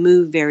that you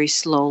move very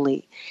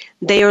slowly.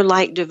 They are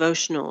like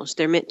devotionals.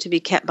 They're meant to be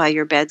kept by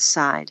your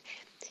bedside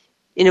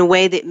in a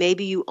way that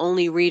maybe you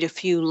only read a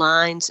few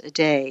lines a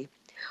day,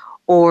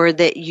 or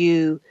that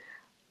you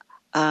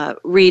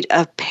read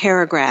a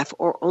paragraph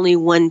or only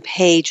one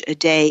page a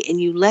day,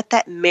 and you let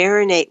that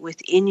marinate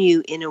within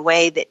you in a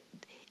way that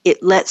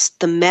it lets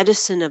the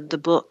medicine of the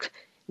book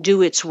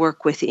do its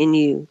work within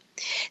you.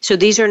 So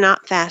these are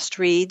not fast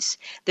reads.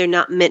 They're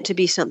not meant to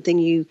be something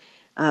you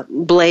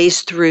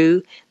blaze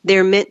through.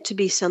 They're meant to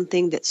be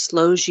something that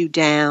slows you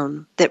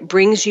down, that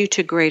brings you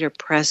to greater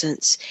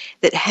presence,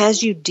 that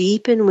has you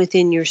deepen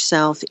within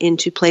yourself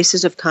into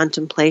places of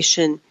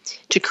contemplation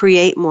to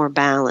create more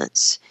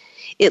balance.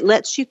 It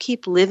lets you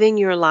keep living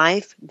your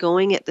life,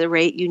 going at the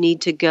rate you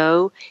need to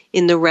go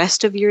in the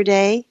rest of your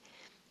day.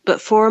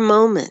 But for a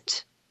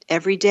moment,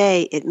 every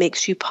day, it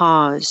makes you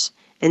pause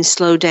and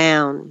slow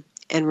down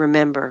and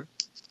remember.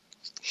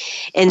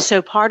 And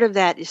so part of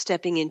that is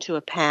stepping into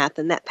a path.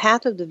 And that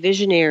path of the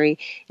visionary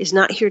is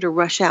not here to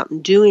rush out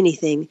and do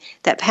anything.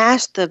 That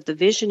path of the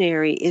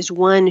visionary is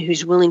one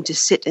who's willing to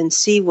sit and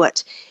see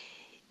what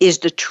is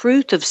the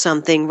truth of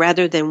something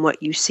rather than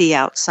what you see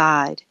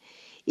outside.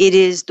 It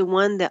is the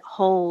one that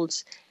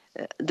holds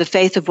the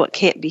faith of what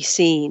can't be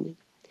seen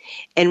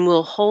and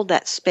will hold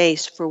that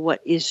space for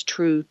what is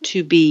true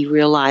to be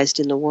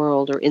realized in the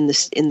world or in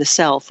the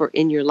self or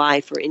in your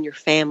life or in your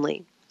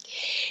family.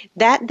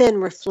 That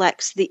then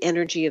reflects the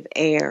energy of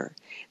air.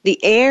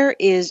 The air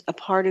is a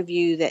part of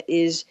you that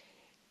is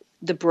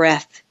the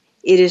breath.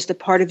 It is the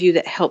part of you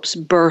that helps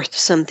birth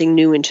something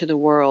new into the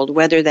world,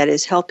 whether that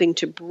is helping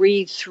to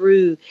breathe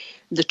through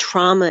the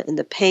trauma and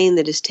the pain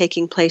that is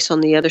taking place on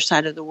the other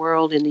side of the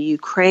world in the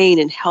Ukraine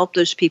and help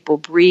those people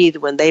breathe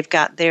when they've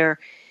got their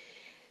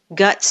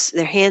guts,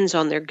 their hands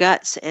on their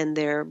guts, and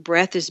their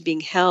breath is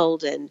being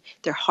held and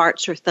their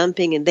hearts are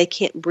thumping and they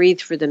can't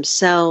breathe for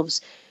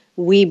themselves.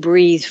 We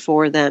breathe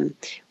for them.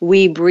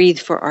 We breathe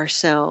for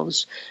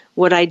ourselves.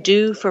 What I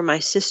do for my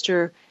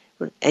sister,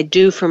 what I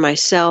do for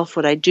myself,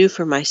 what I do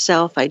for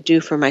myself, I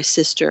do for my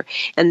sister.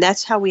 And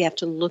that's how we have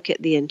to look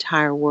at the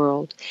entire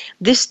world.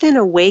 This then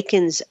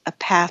awakens a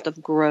path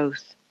of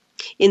growth.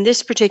 In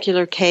this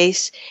particular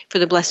case, for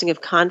the blessing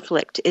of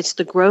conflict, it's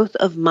the growth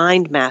of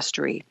mind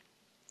mastery.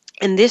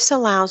 And this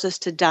allows us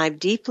to dive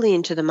deeply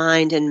into the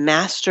mind and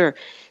master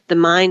the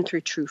mind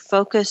through true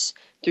focus,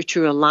 through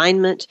true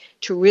alignment,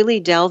 to really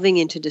delving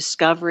into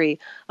discovery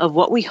of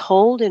what we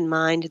hold in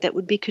mind that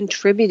would be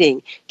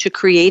contributing to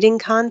creating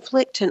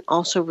conflict and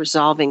also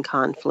resolving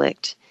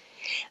conflict.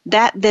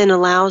 That then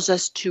allows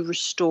us to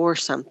restore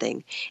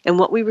something. And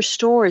what we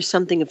restore is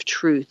something of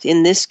truth.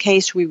 In this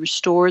case, we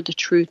restore the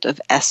truth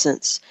of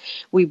essence.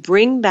 We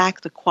bring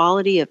back the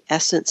quality of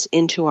essence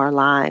into our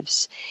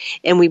lives.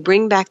 And we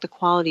bring back the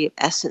quality of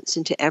essence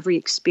into every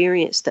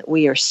experience that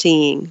we are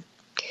seeing.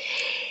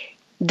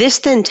 This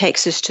then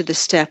takes us to the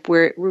step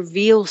where it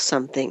reveals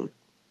something.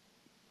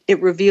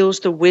 It reveals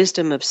the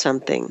wisdom of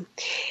something.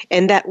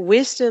 And that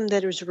wisdom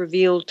that is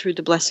revealed through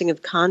the blessing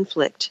of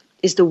conflict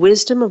is the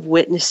wisdom of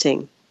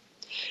witnessing.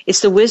 It's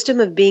the wisdom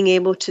of being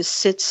able to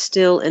sit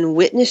still and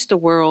witness the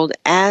world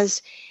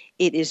as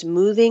it is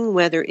moving,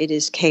 whether it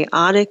is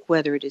chaotic,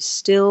 whether it is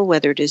still,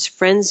 whether it is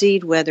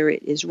frenzied, whether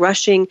it is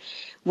rushing,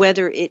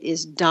 whether it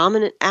is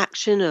dominant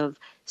action of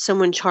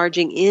someone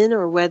charging in,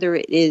 or whether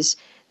it is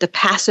the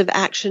passive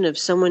action of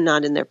someone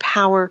not in their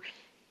power.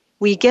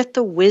 We get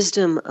the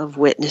wisdom of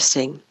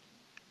witnessing.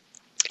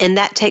 And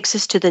that takes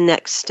us to the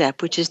next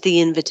step, which is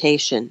the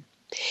invitation.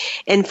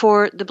 And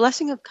for the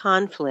blessing of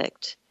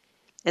conflict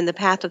and the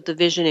path of the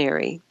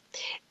visionary,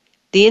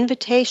 the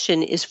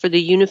invitation is for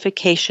the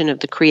unification of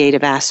the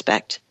creative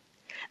aspect.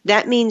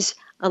 That means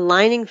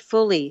aligning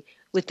fully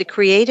with the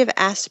creative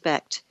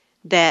aspect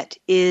that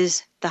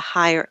is the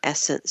higher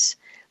essence,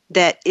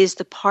 that is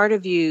the part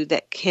of you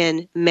that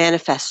can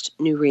manifest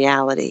new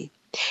reality.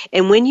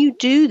 And when you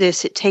do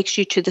this, it takes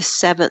you to the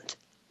seventh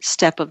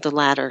step of the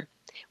ladder,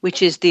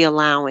 which is the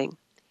allowing.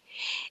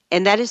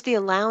 And that is the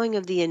allowing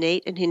of the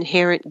innate and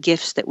inherent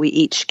gifts that we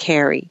each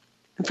carry.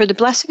 And for the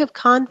blessing of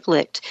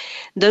conflict,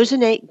 those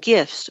innate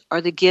gifts are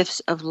the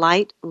gifts of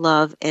light,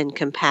 love, and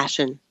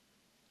compassion.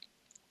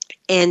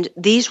 And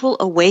these will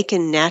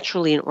awaken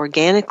naturally and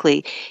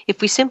organically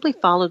if we simply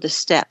follow the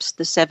steps,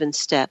 the 7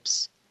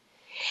 steps.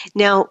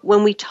 Now,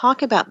 when we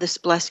talk about this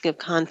blessing of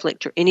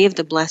conflict or any of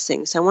the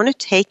blessings, I want to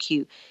take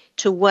you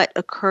to what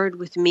occurred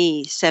with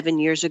me 7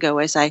 years ago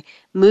as I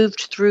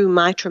moved through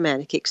my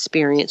traumatic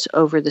experience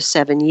over the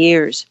 7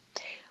 years.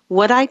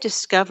 What I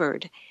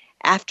discovered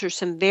after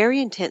some very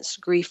intense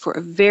grief for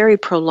a very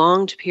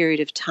prolonged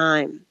period of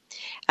time,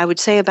 I would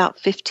say about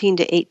 15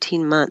 to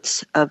 18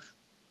 months of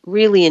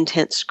really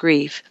intense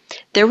grief,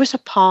 there was a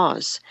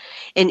pause.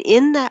 And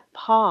in that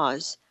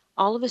pause,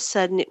 all of a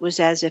sudden it was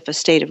as if a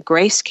state of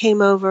grace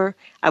came over.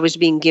 I was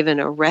being given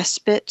a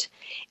respite.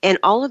 And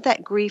all of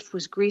that grief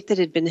was grief that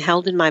had been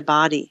held in my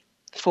body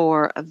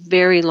for a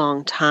very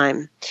long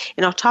time.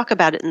 And I'll talk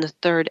about it in the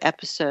third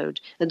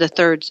episode, the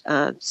third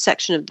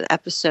section of the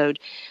episode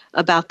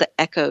about the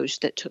echoes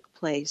that took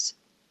place.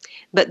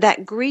 But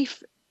that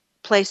grief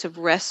place of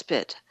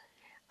respite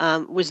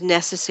was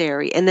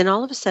necessary. And then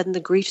all of a sudden the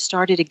grief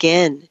started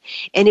again.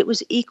 And it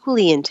was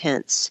equally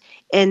intense.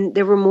 And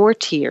there were more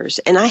tears.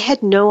 And I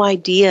had no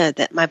idea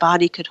that my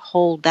body could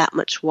hold that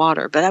much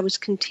water. But I was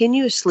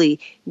continuously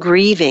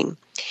grieving.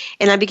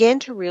 And I began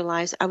to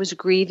realize I was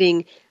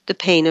grieving the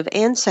pain of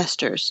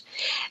ancestors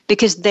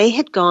because they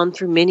had gone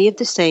through many of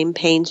the same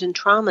pains and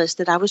traumas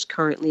that I was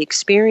currently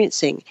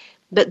experiencing.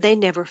 But they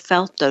never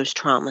felt those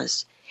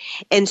traumas.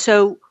 And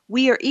so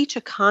we are each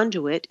a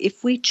conduit,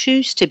 if we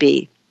choose to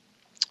be,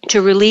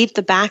 to relieve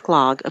the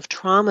backlog of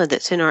trauma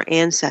that's in our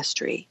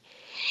ancestry.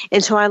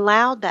 And so I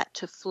allowed that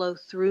to flow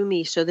through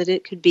me so that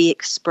it could be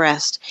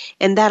expressed.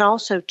 And that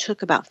also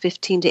took about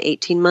 15 to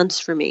 18 months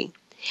for me.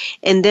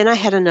 And then I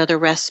had another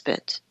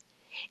respite.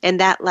 And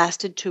that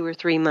lasted 2 or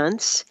 3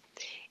 months,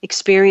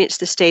 experienced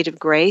the state of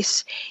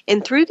grace.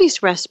 And through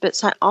these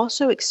respites, I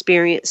also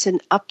experienced an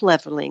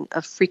up-leveling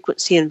of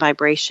frequency and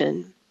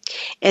vibration.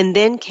 And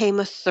then came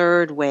a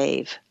third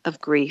wave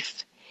of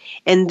grief.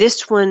 And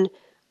this one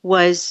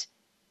was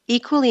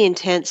equally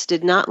intense,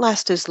 did not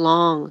last as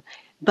long,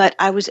 but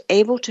I was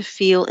able to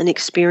feel and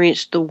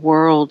experience the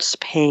world's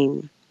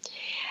pain.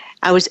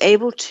 I was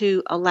able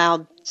to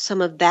allow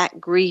some of that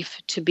grief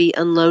to be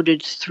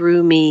unloaded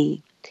through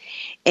me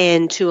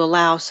and to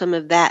allow some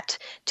of that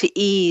to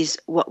ease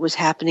what was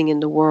happening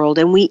in the world.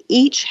 And we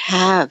each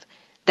have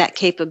that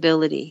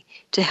capability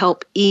to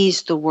help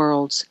ease the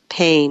world's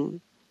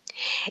pain.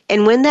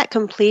 And when that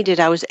completed,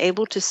 I was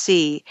able to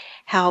see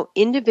how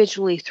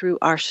individually through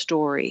our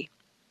story,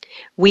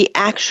 we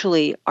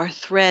actually are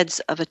threads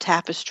of a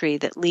tapestry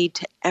that lead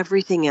to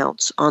everything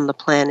else on the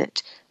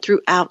planet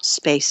throughout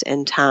space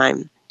and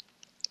time.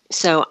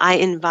 So I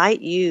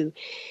invite you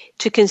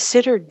to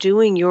consider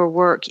doing your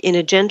work in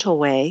a gentle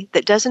way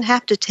that doesn't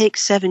have to take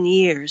 7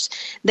 years,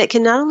 that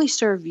can not only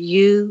serve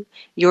you,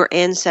 your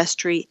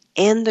ancestry,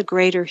 and the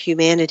greater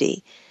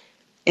humanity,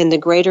 and the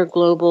greater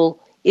global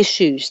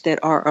issues that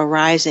are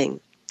arising,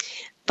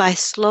 by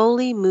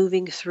slowly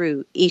moving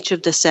through each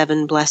of the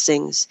 7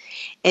 blessings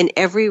and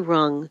every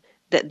rung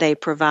that they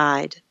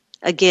provide.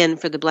 Again,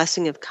 for the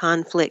blessing of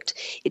conflict,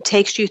 it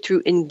takes you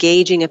through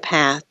engaging a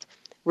path.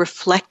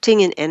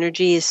 Reflecting in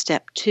energy is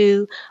step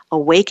 2.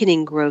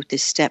 Awakening growth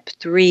is step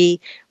 3.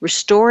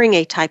 Restoring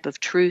a type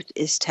of truth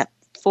is step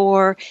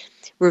 4.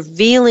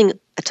 Revealing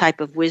a type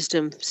of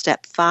wisdom,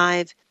 step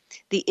 5.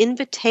 The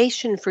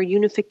invitation for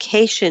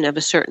unification of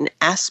a certain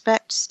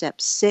aspect, step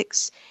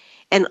 6.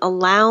 And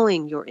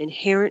allowing your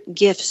inherent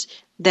gifts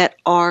that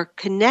are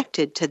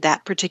connected to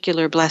that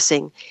particular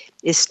blessing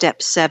is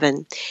step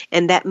 7.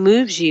 And that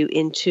moves you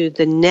into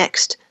the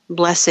next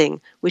blessing,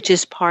 which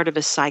is part of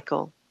a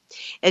cycle.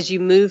 As you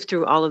move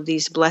through all of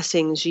these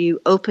blessings, you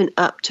open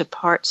up to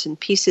parts and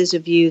pieces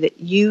of you that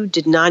you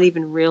did not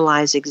even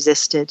realize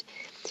existed.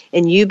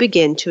 And you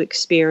begin to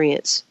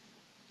experience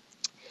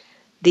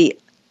the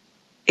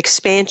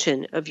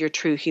expansion of your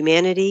true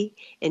humanity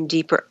and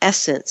deeper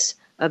essence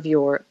of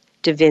your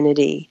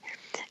divinity.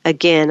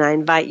 Again, I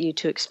invite you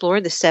to explore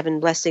the 7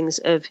 blessings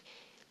of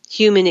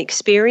human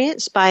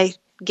experience by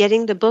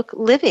getting the book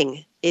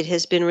Living. It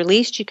has been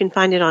released. You can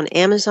find it on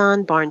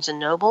Amazon, Barnes &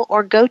 Noble,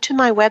 or go to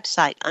my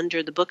website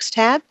under the Books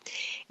tab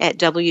at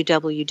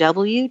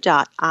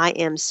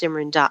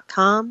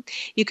www.iamsimran.com.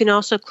 You can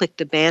also click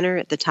the banner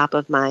at the top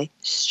of my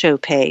show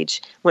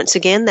page. Once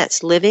again,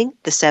 that's Living,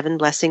 the 7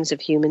 Blessings of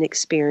Human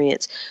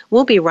Experience.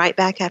 We'll be right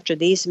back after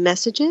these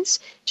messages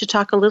to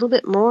talk a little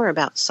bit more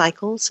about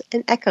cycles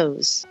and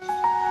echoes.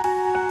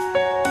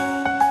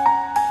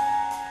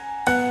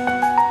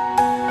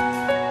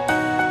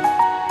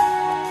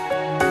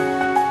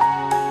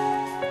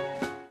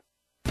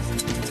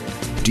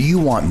 Do you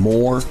want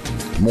more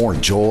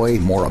joy,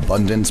 more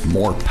abundance,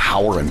 more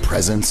power and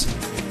presence?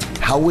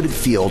 How would it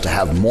feel to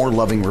have more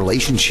loving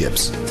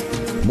relationships,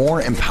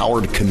 more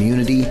empowered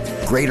community,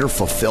 greater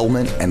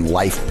fulfillment and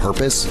life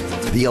purpose?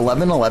 The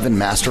 1111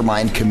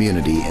 Mastermind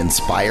community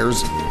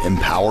inspires,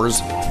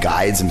 empowers,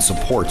 guides, and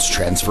supports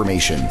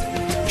transformation.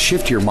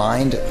 Shift your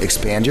mind,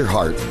 expand your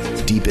heart,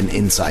 deepen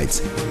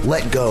insights,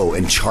 let go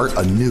and chart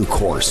a new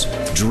course,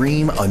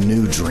 dream a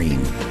new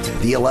dream.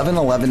 The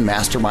 1111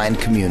 Mastermind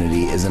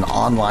Community is an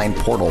online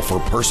portal for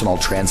personal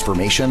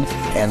transformation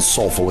and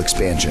soulful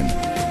expansion.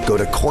 Go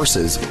to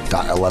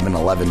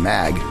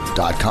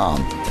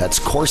courses.1111mag.com. That's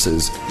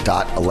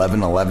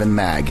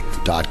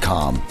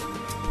courses.1111mag.com.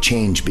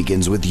 Change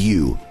begins with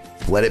you.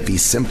 Let it be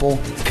simple,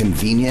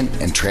 convenient,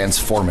 and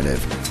transformative.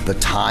 The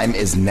time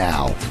is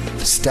now.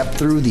 Step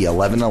through the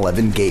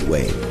 1111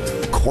 gateway.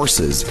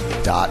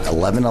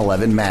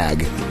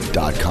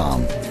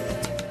 Courses.1111mag.com.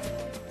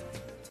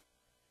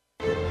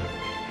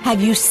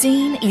 Have you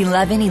seen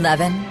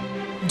 1111?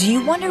 Do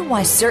you wonder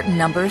why certain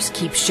numbers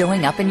keep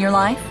showing up in your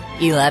life?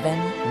 11,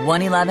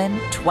 111,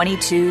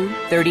 22,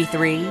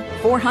 33,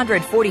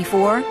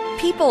 444.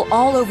 People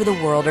all over the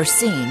world are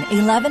seeing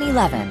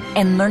 1111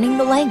 and learning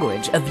the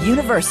language of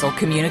universal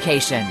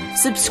communication.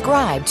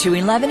 Subscribe to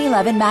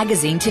 1111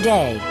 Magazine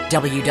today.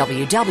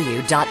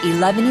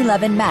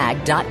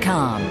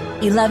 www.1111mag.com.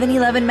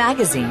 1111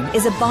 Magazine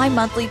is a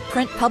bi-monthly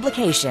print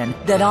publication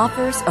that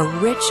offers a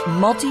rich,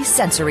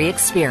 multi-sensory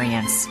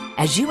experience.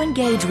 As you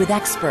engage with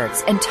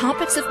experts and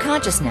topics of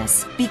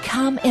consciousness,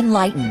 become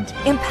enlightened,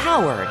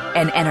 empowered,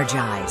 and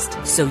energized,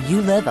 so you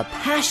live a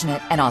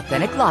passionate and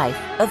authentic life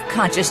of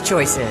conscious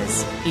choices.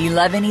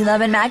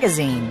 1111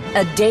 Magazine,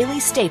 a daily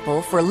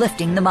staple for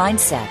lifting the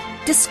mindset,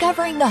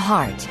 discovering the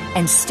heart,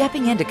 and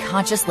stepping into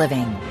conscious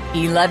living.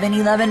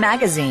 1111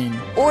 Magazine.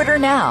 Order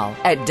now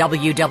at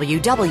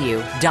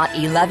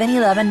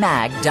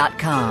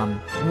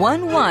www.1111mag.com.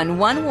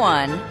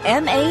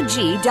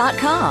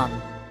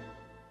 1111mag.com.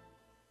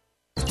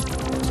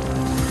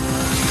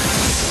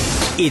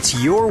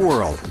 It's your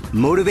world.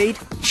 Motivate,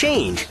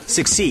 change,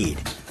 succeed.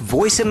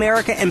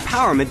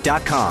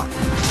 VoiceAmericaEmpowerment.com.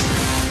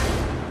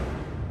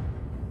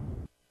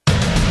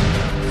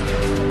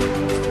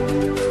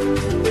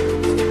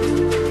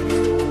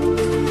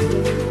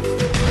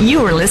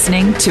 You are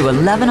listening to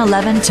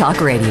 1111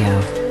 Talk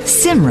Radio.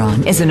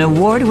 Simran is an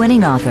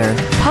award-winning author,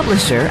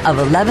 publisher of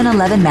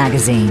 1111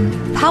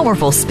 Magazine,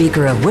 powerful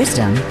speaker of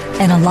wisdom,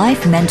 and a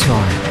life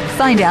mentor.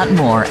 Find out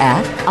more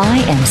at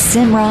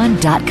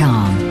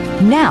IamSimran.com.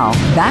 Now,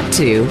 back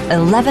to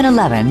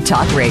 1111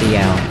 Talk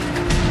Radio.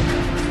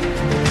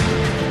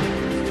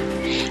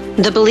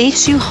 The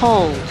beliefs you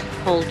hold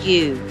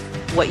you.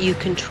 What you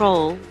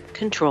control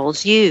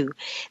controls you.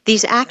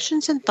 These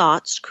actions and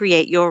thoughts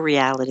create your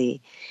reality.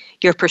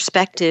 Your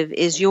perspective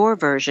is your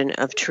version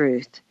of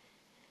truth.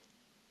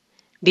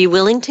 Be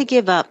willing to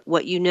give up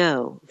what you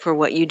know for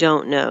what you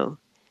don't know.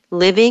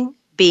 Living,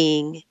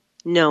 being,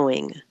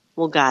 knowing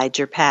will guide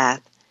your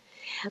path.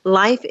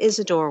 Life is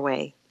a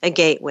doorway, a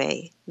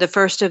gateway, the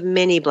first of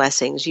many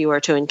blessings you are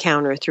to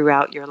encounter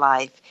throughout your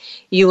life.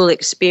 You will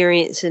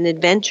experience an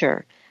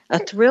adventure, a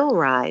thrill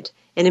ride,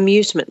 an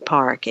amusement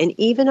park, and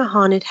even a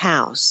haunted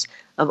house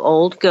of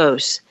old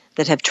ghosts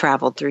that have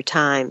traveled through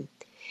time.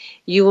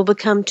 You will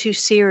become too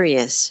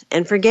serious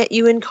and forget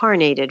you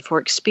incarnated for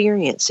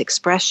experience,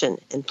 expression,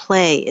 and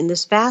play in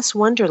this vast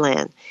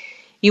wonderland.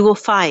 You will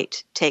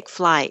fight, take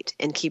flight,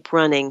 and keep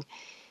running.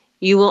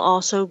 You will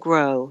also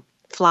grow,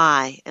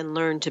 fly, and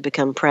learn to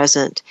become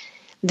present.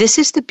 This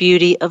is the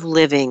beauty of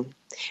living,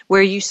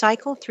 where you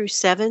cycle through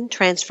 7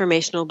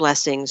 transformational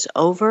blessings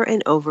over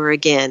and over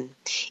again,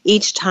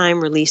 each time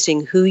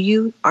releasing who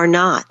you are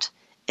not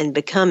and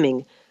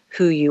becoming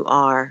who you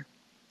are.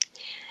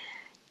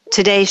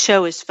 Today's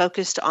show is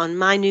focused on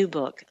my new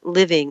book,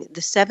 Living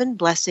the 7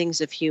 Blessings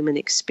of Human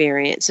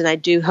Experience, and I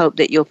do hope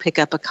that you'll pick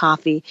up a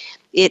copy.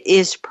 It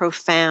is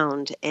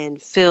profound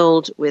and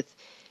filled with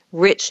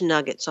rich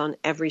nuggets on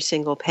every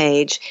single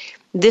page.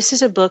 This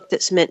is a book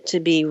that's meant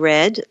to be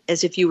read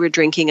as if you were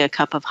drinking a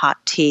cup of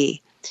hot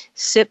tea,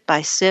 sip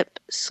by sip,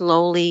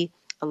 slowly,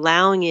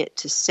 allowing it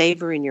to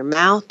savor in your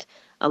mouth,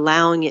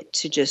 allowing it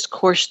to just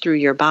course through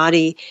your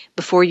body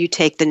before you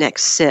take the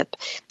next sip.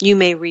 You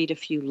may read a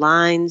few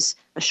lines,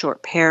 a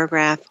short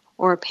paragraph,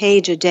 or a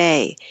page a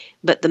day,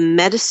 but the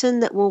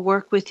medicine that will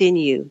work within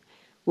you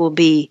will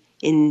be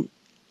an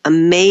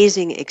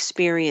amazing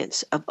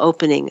experience of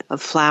opening,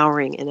 of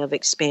flowering, and of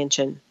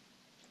expansion.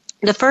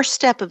 The first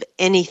step of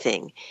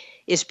anything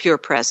is pure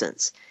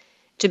presence.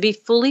 To be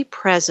fully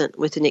present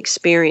with an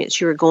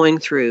experience you are going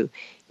through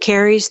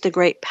carries the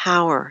great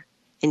power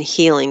and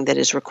healing that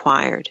is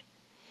required.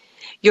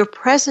 Your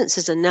presence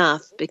is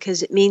enough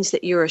because it means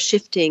that you are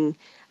shifting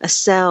a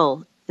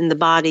cell in the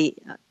body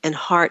and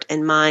heart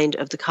and mind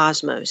of the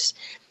cosmos.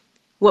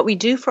 What we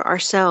do for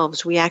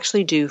ourselves, we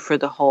actually do for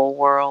the whole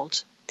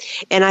world.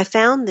 And I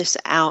found this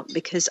out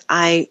because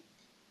I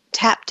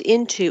tapped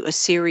into a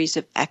series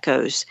of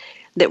echoes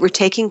that were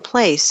taking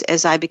place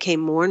as I became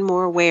more and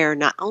more aware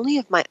not only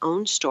of my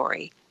own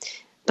story,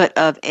 but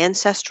of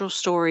ancestral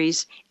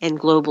stories and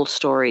global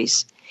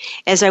stories.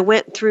 As I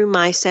went through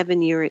my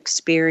 7-year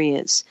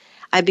experience,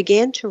 I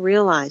began to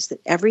realize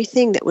that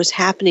everything that was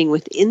happening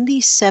within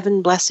these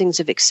 7 blessings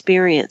of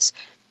experience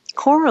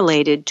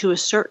correlated to a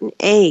certain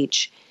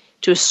age,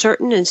 to a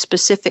certain and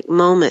specific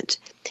moment.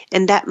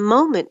 And that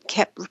moment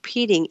kept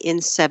repeating in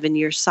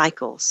 7-year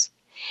cycles.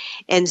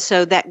 And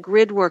so that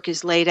grid work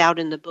is laid out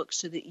in the book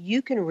so that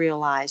you can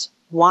realize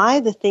why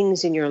the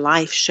things in your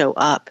life show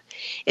up,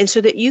 and so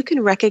that you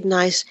can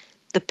recognize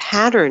the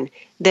pattern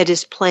that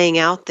is playing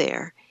out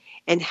there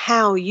and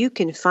how you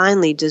can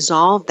finally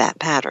dissolve that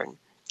pattern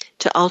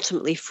to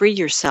ultimately free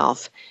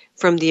yourself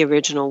from the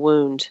original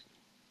wound.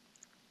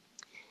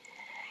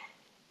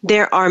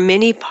 There are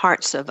many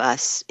parts of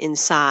us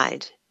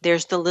inside.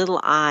 There's the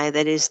little I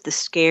that is the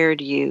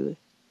scared you.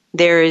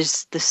 There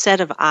is the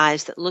set of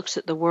eyes that looks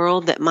at the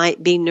world that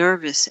might be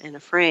nervous and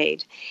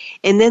afraid.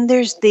 And then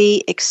there's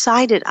the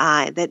excited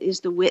I that is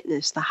the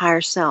witness, the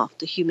higher self,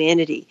 the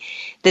humanity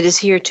that is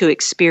here to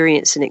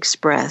experience and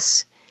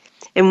express.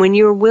 And when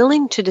you're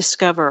willing to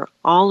discover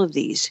all of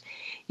these,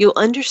 you'll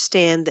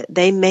understand that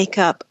they make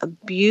up a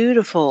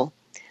beautiful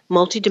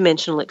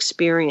multidimensional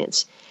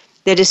experience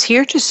that is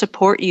here to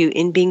support you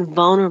in being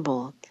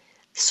vulnerable,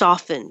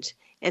 softened,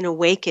 and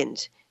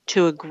awakened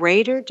to a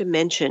greater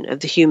dimension of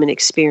the human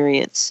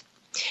experience.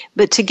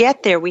 But to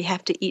get there, we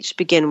have to each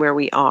begin where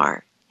we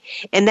are.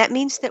 And that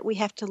means that we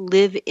have to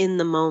live in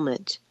the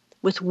moment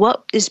with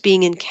what is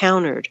being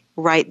encountered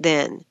right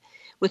then,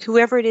 with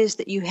whoever it is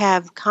that you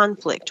have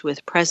conflict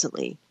with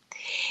presently.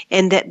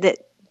 And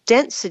that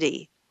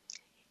density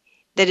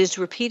that is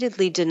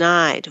repeatedly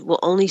denied will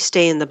only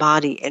stay in the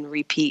body and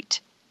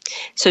repeat.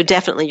 So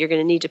definitely you're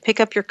going to need to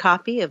pick up your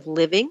copy of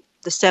Living,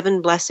 the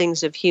 7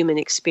 Blessings of Human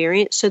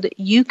Experience, so that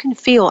you can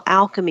feel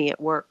alchemy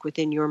at work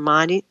within your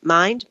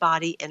mind,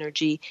 body,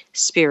 energy,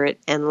 spirit,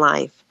 and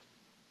life.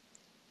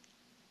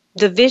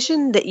 The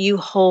vision that you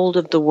hold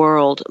of the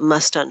world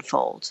must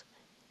unfold.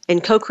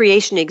 And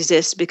co-creation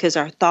exists because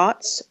our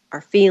thoughts,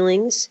 our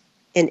feelings,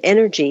 and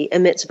energy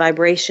emits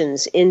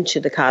vibrations into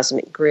the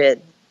cosmic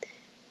grid.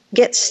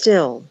 Get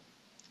still.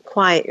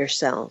 Quiet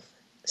yourself.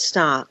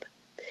 Stop.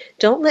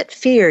 Don't let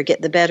fear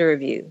get the better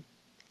of you.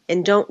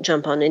 And don't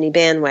jump on any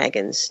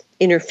bandwagons,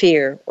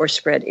 interfere, or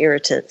spread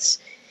irritants.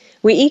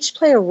 We each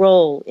play a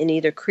role in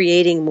either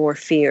creating more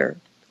fear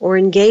or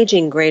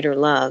engaging greater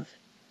love.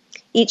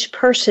 Each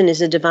person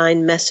is a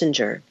divine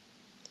messenger.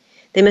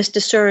 They must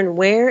discern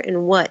where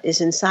and what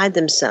is inside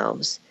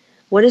themselves.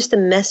 What is the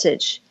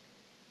message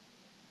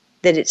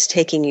that it's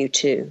taking you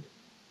to?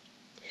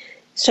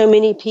 So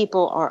many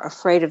people are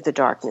afraid of the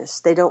darkness.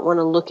 They don't want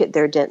to look at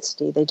their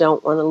density. They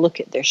don't want to look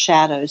at their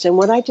shadows. And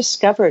what I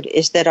discovered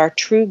is that our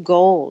true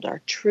gold,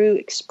 our true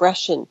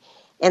expression,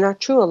 and our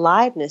true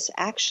aliveness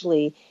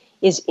actually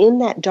is in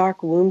that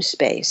dark womb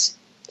space.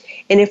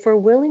 And if we're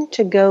willing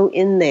to go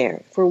in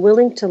there, if we're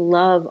willing to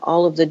love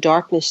all of the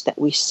darkness that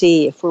we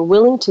see, if we're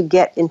willing to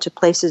get into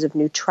places of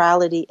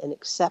neutrality and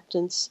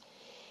acceptance,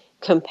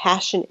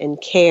 compassion and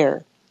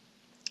care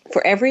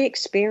for every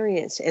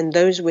experience and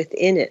those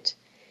within it,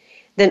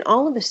 then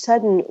all of a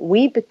sudden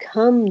we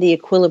become the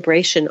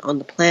equilibration on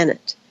the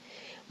planet.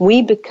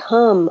 We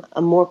become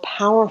a more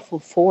powerful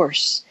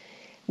force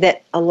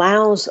that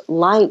allows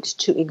light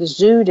to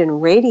exude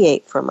and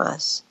radiate from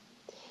us.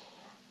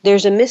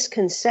 There's a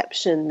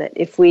misconception that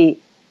if we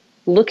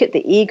look at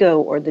the ego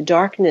or the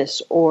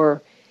darkness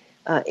or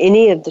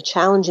any of the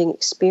challenging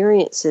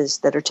experiences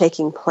that are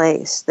taking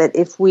place, that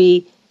if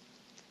we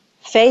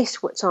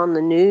face what's on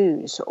the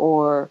news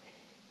or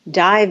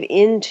dive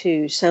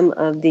into some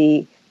of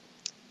the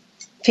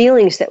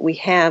feelings that we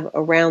have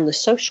around the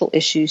social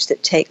issues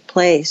that take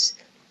place,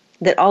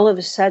 that all of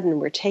a sudden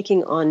we're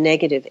taking on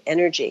negative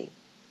energy.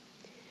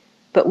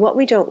 But what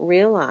we don't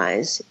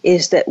realize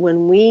is that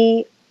when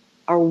we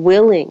are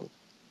willing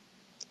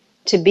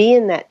to be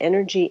in that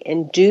energy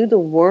and do the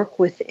work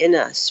within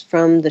us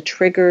from the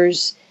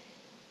triggers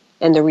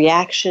and the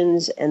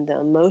reactions and the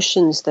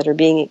emotions that are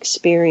being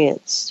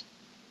experienced,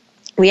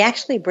 we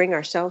actually bring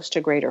ourselves to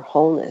greater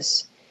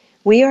wholeness.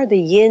 We are the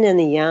yin and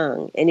the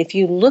yang, and if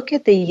you look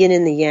at the yin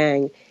and the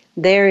yang,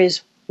 there is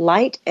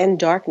light and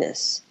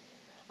darkness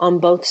on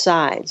both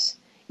sides.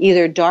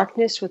 Either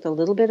darkness with a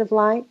little bit of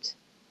light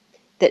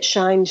that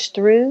shines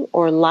through,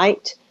 or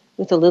light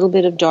with a little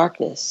bit of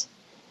darkness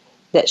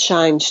that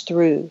shines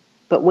through.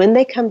 But when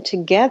they come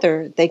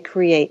together, they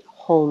create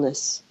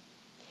wholeness.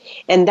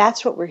 And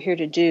that's what we're here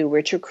to do.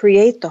 We're to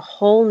create the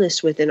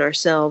wholeness within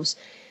ourselves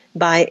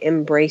by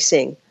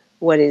embracing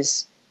what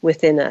is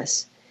within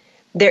us.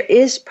 There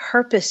is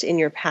purpose in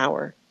your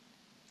power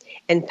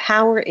and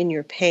power in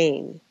your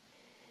pain.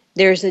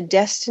 There's a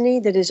destiny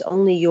that is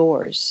only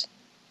yours.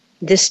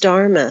 This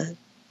dharma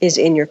is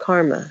in your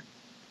karma.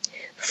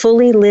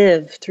 Fully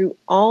live through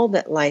all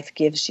that life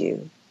gives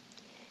you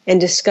and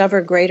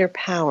discover greater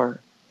power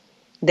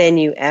than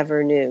you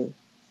ever knew.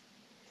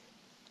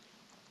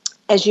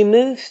 As you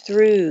move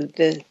through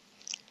the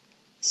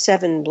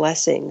 7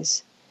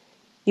 blessings,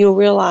 you'll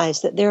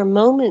realize that there are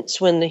moments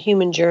when the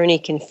human journey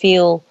can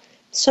feel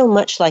so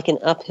much like an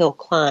uphill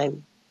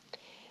climb,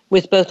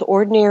 with both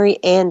ordinary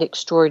and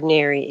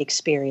extraordinary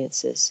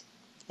experiences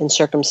and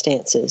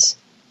circumstances.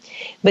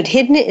 But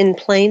hidden in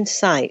plain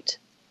sight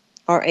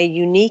are a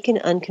unique and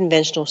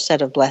unconventional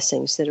set of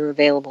blessings that are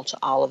available to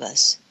all of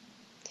us.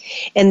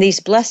 And these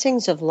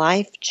blessings of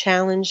life,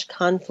 challenge,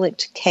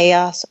 conflict,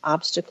 chaos,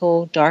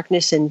 obstacle,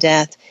 darkness, and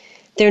death,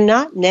 They're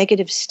not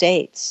negative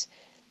states,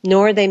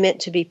 nor are they meant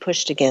to be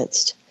pushed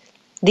against.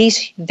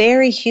 These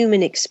very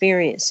human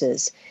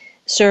experiences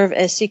serve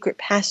as secret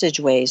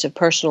passageways of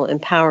personal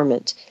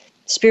empowerment,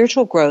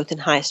 spiritual growth, and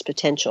highest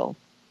potential.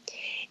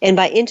 And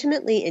by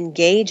intimately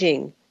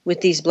engaging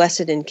with these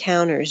blessed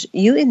encounters,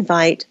 you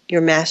invite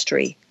your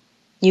mastery,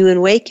 you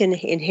awaken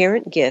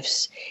inherent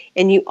gifts,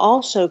 and you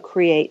also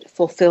create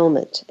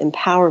fulfillment,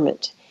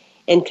 empowerment,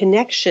 and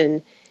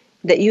connection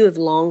that you have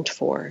longed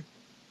for.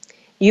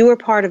 You are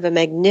part of a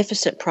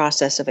magnificent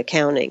process of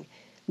accounting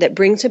that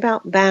brings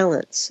about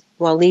balance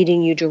while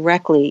leading you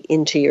directly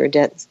into your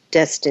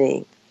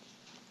destiny.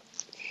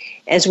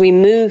 As we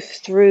move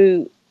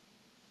through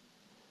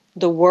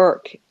the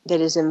work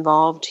that is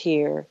involved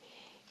here,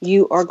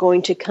 you are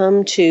going to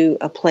come to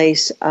a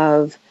place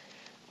of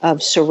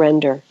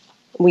surrender.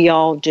 We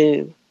all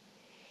do.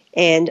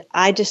 And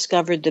I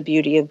discovered the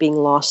beauty of being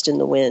lost in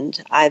the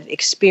wind. I've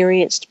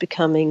experienced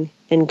becoming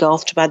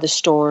engulfed by the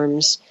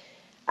storms.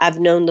 I've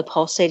known the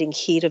pulsating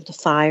heat of the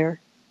fire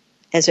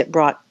as it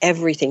brought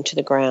everything to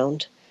the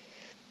ground.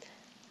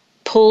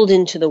 Pulled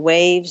into the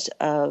waves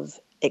of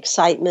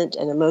excitement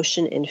and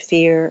emotion and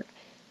fear,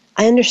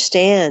 I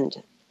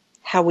understand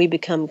how we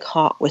become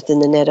caught within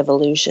the net of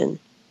illusion.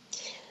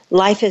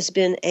 Life has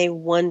been a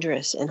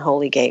wondrous and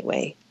holy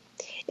gateway.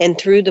 And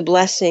through the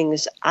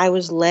blessings, I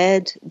was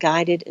led,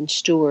 guided, and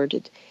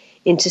stewarded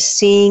into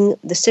seeing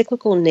the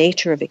cyclical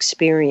nature of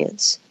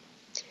experience.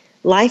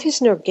 Life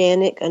is an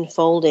organic,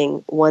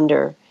 unfolding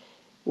wonder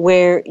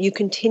where you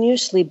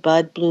continuously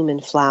bud, bloom,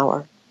 and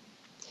flower.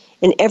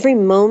 And every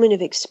moment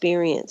of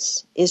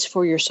experience is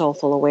for your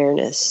soulful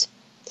awareness.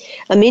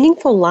 A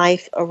meaningful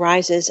life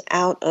arises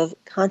out of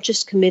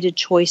conscious, committed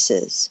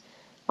choices,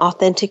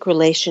 authentic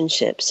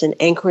relationships, and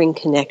anchoring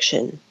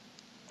connection.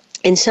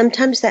 And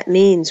sometimes that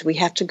means we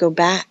have to go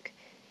back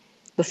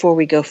before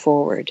we go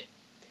forward.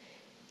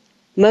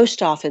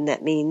 Most often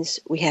that means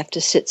we have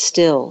to sit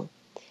still,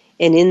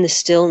 and in the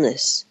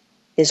stillness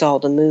is all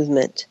the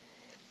movement.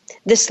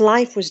 This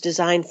life was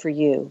designed for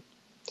you.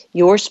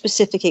 Your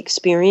specific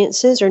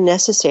experiences are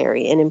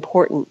necessary and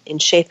important in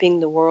shaping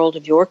the world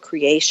of your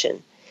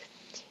creation.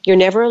 You're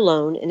never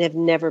alone and have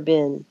never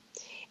been.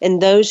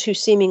 And those who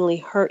seemingly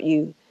hurt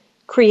you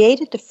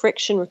created the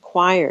friction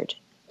required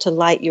to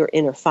light your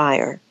inner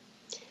fire.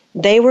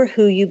 They were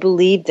who you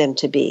believed them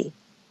to be,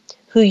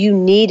 who you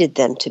needed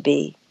them to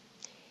be,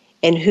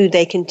 and who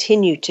they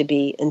continue to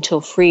be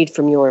until freed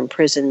from your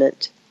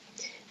imprisonment.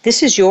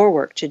 This is your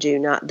work to do,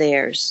 not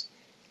theirs.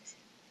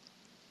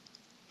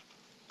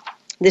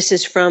 This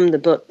is from the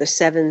book,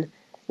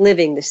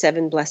 Living the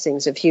Seven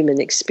Blessings of Human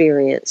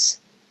Experience.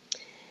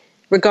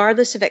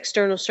 Regardless of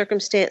external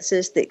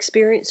circumstances, the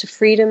experience of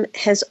freedom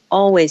has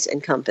always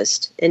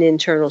encompassed an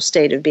internal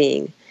state of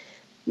being.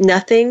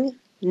 Nothing,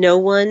 no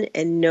one,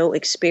 and no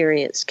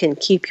experience can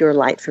keep your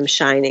light from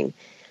shining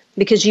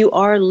because you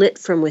are lit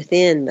from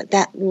within, but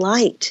that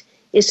light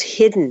is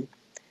hidden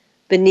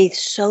beneath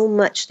so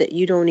much that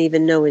you don't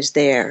even know is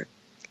there.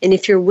 And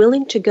if you're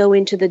willing to go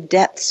into the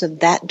depths of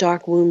that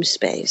dark womb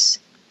space,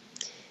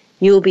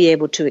 you'll be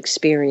able to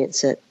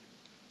experience it.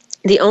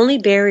 The only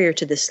barrier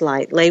to this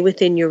light lay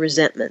within your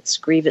resentments,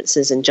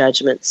 grievances, and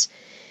judgments.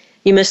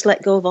 You must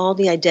let go of all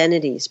the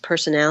identities,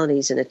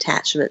 personalities, and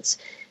attachments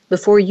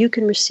before you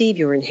can receive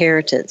your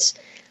inheritance,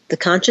 the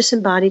conscious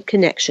embodied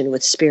connection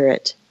with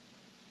spirit.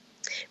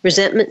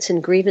 Resentments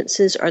and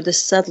grievances are the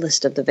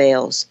subtlest of the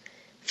veils,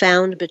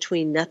 found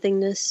between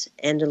nothingness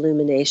and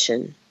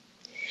illumination.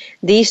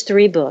 These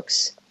 3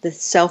 books, the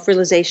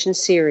self-realization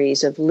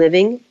series of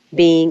living,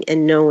 being,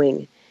 and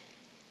knowing,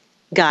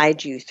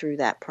 guide you through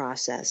that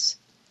process.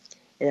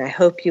 And I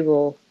hope you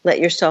will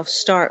let yourself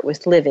start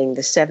with living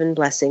the 7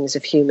 blessings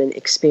of human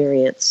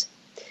experience.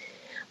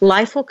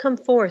 Life will come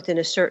forth in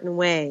a certain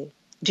way.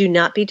 Do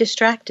not be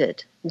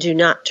distracted. Do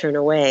not turn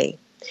away.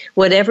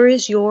 Whatever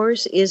is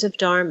yours is of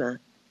Dharma.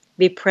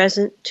 Be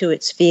present to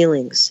its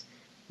feelings.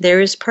 There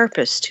is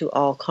purpose to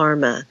all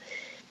karma.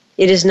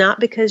 It is not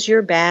because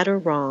you're bad or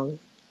wrong.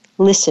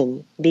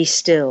 Listen, be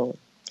still.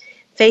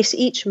 Face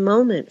each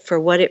moment for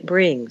what it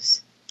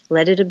brings.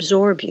 Let it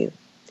absorb you,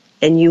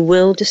 and you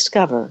will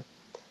discover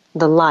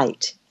the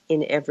light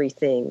in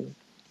everything.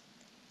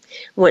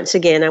 Once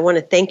again, I want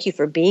to thank you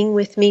for being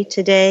with me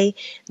today.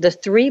 The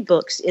 3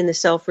 books in the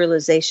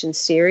Self-Realization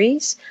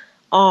series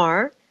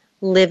are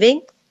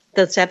Living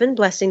the 7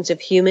 Blessings of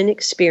Human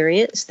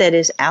Experience, that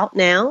is out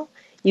now.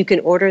 You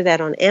can order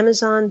that on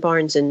Amazon,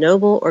 Barnes &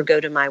 Noble, or go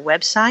to my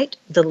website.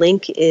 The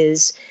link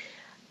is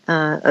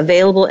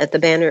available at the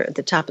banner at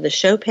the top of the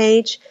show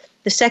page.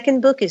 The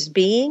second book is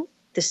Being,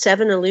 the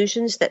 7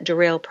 Illusions that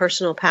Derail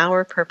Personal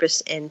Power,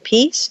 Purpose, and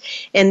Peace.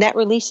 And that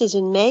releases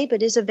in May,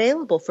 but is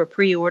available for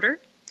pre-order.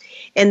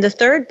 And the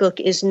third book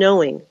is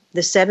Knowing,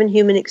 the 7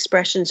 Human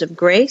Expressions of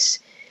Grace.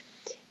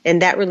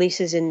 And that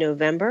releases in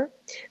November.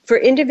 For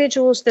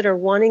individuals that are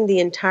wanting the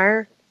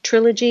entire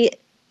trilogy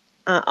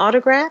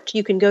autographed,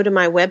 you can go to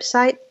my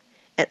website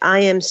at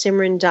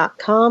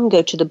iamsimran.com.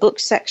 Go to the book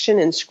section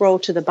and scroll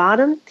to the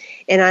bottom.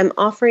 And I'm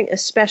offering a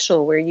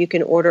special where you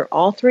can order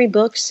all 3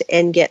 books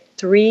and get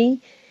 3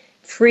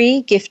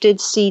 free gifted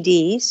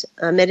CDs,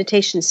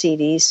 meditation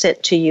CDs,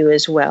 sent to you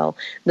as well.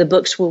 The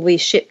books will be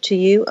shipped to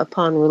you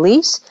upon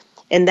release,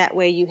 and that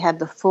way you have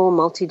the full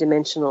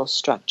multidimensional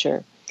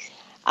structure.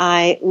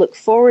 I look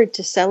forward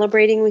to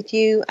celebrating with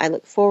you. I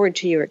look forward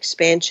to your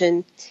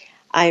expansion.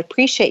 I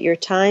appreciate your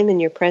time and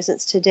your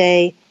presence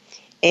today,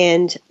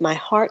 and my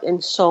heart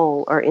and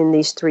soul are in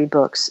these 3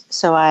 books.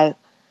 So I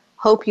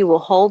hope you will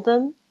hold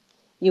them,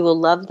 you will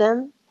love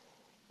them,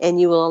 and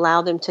you will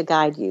allow them to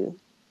guide you,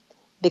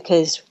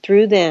 because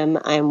through them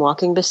I am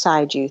walking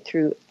beside you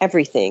through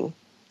everything,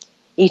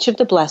 each of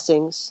the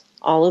blessings,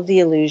 all of the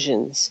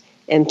illusions,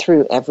 and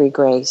through every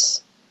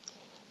grace.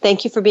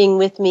 Thank you for being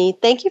with me.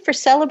 Thank you for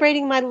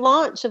celebrating my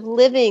launch of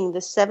Living the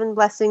 7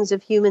 Blessings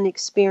of Human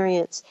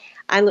Experience.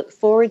 I look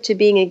forward to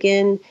being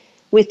again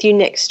with you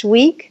next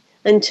week.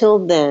 Until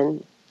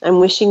then, I'm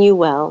wishing you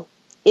well.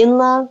 In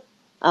love,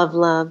 of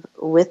love,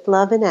 with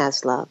love, and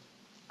as love.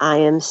 I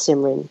am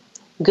Simran.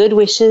 Good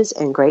wishes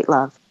and great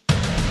love.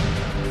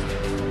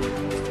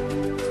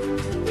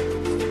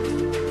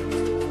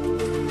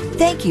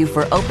 Thank you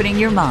for opening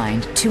your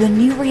mind to a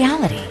new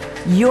reality,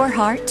 your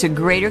heart to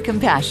greater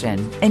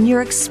compassion, and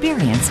your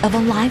experience of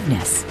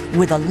aliveness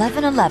with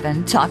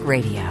 1111 Talk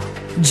Radio.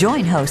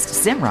 Join host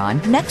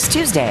Simran next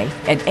Tuesday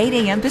at 8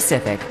 a.m.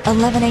 Pacific,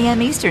 11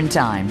 a.m. Eastern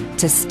Time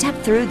to step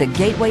through the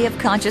gateway of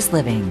conscious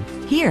living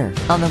here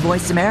on the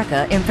Voice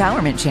America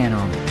Empowerment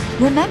Channel.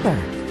 Remember,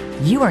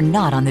 you are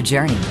not on the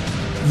journey.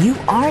 You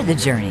are the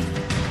journey.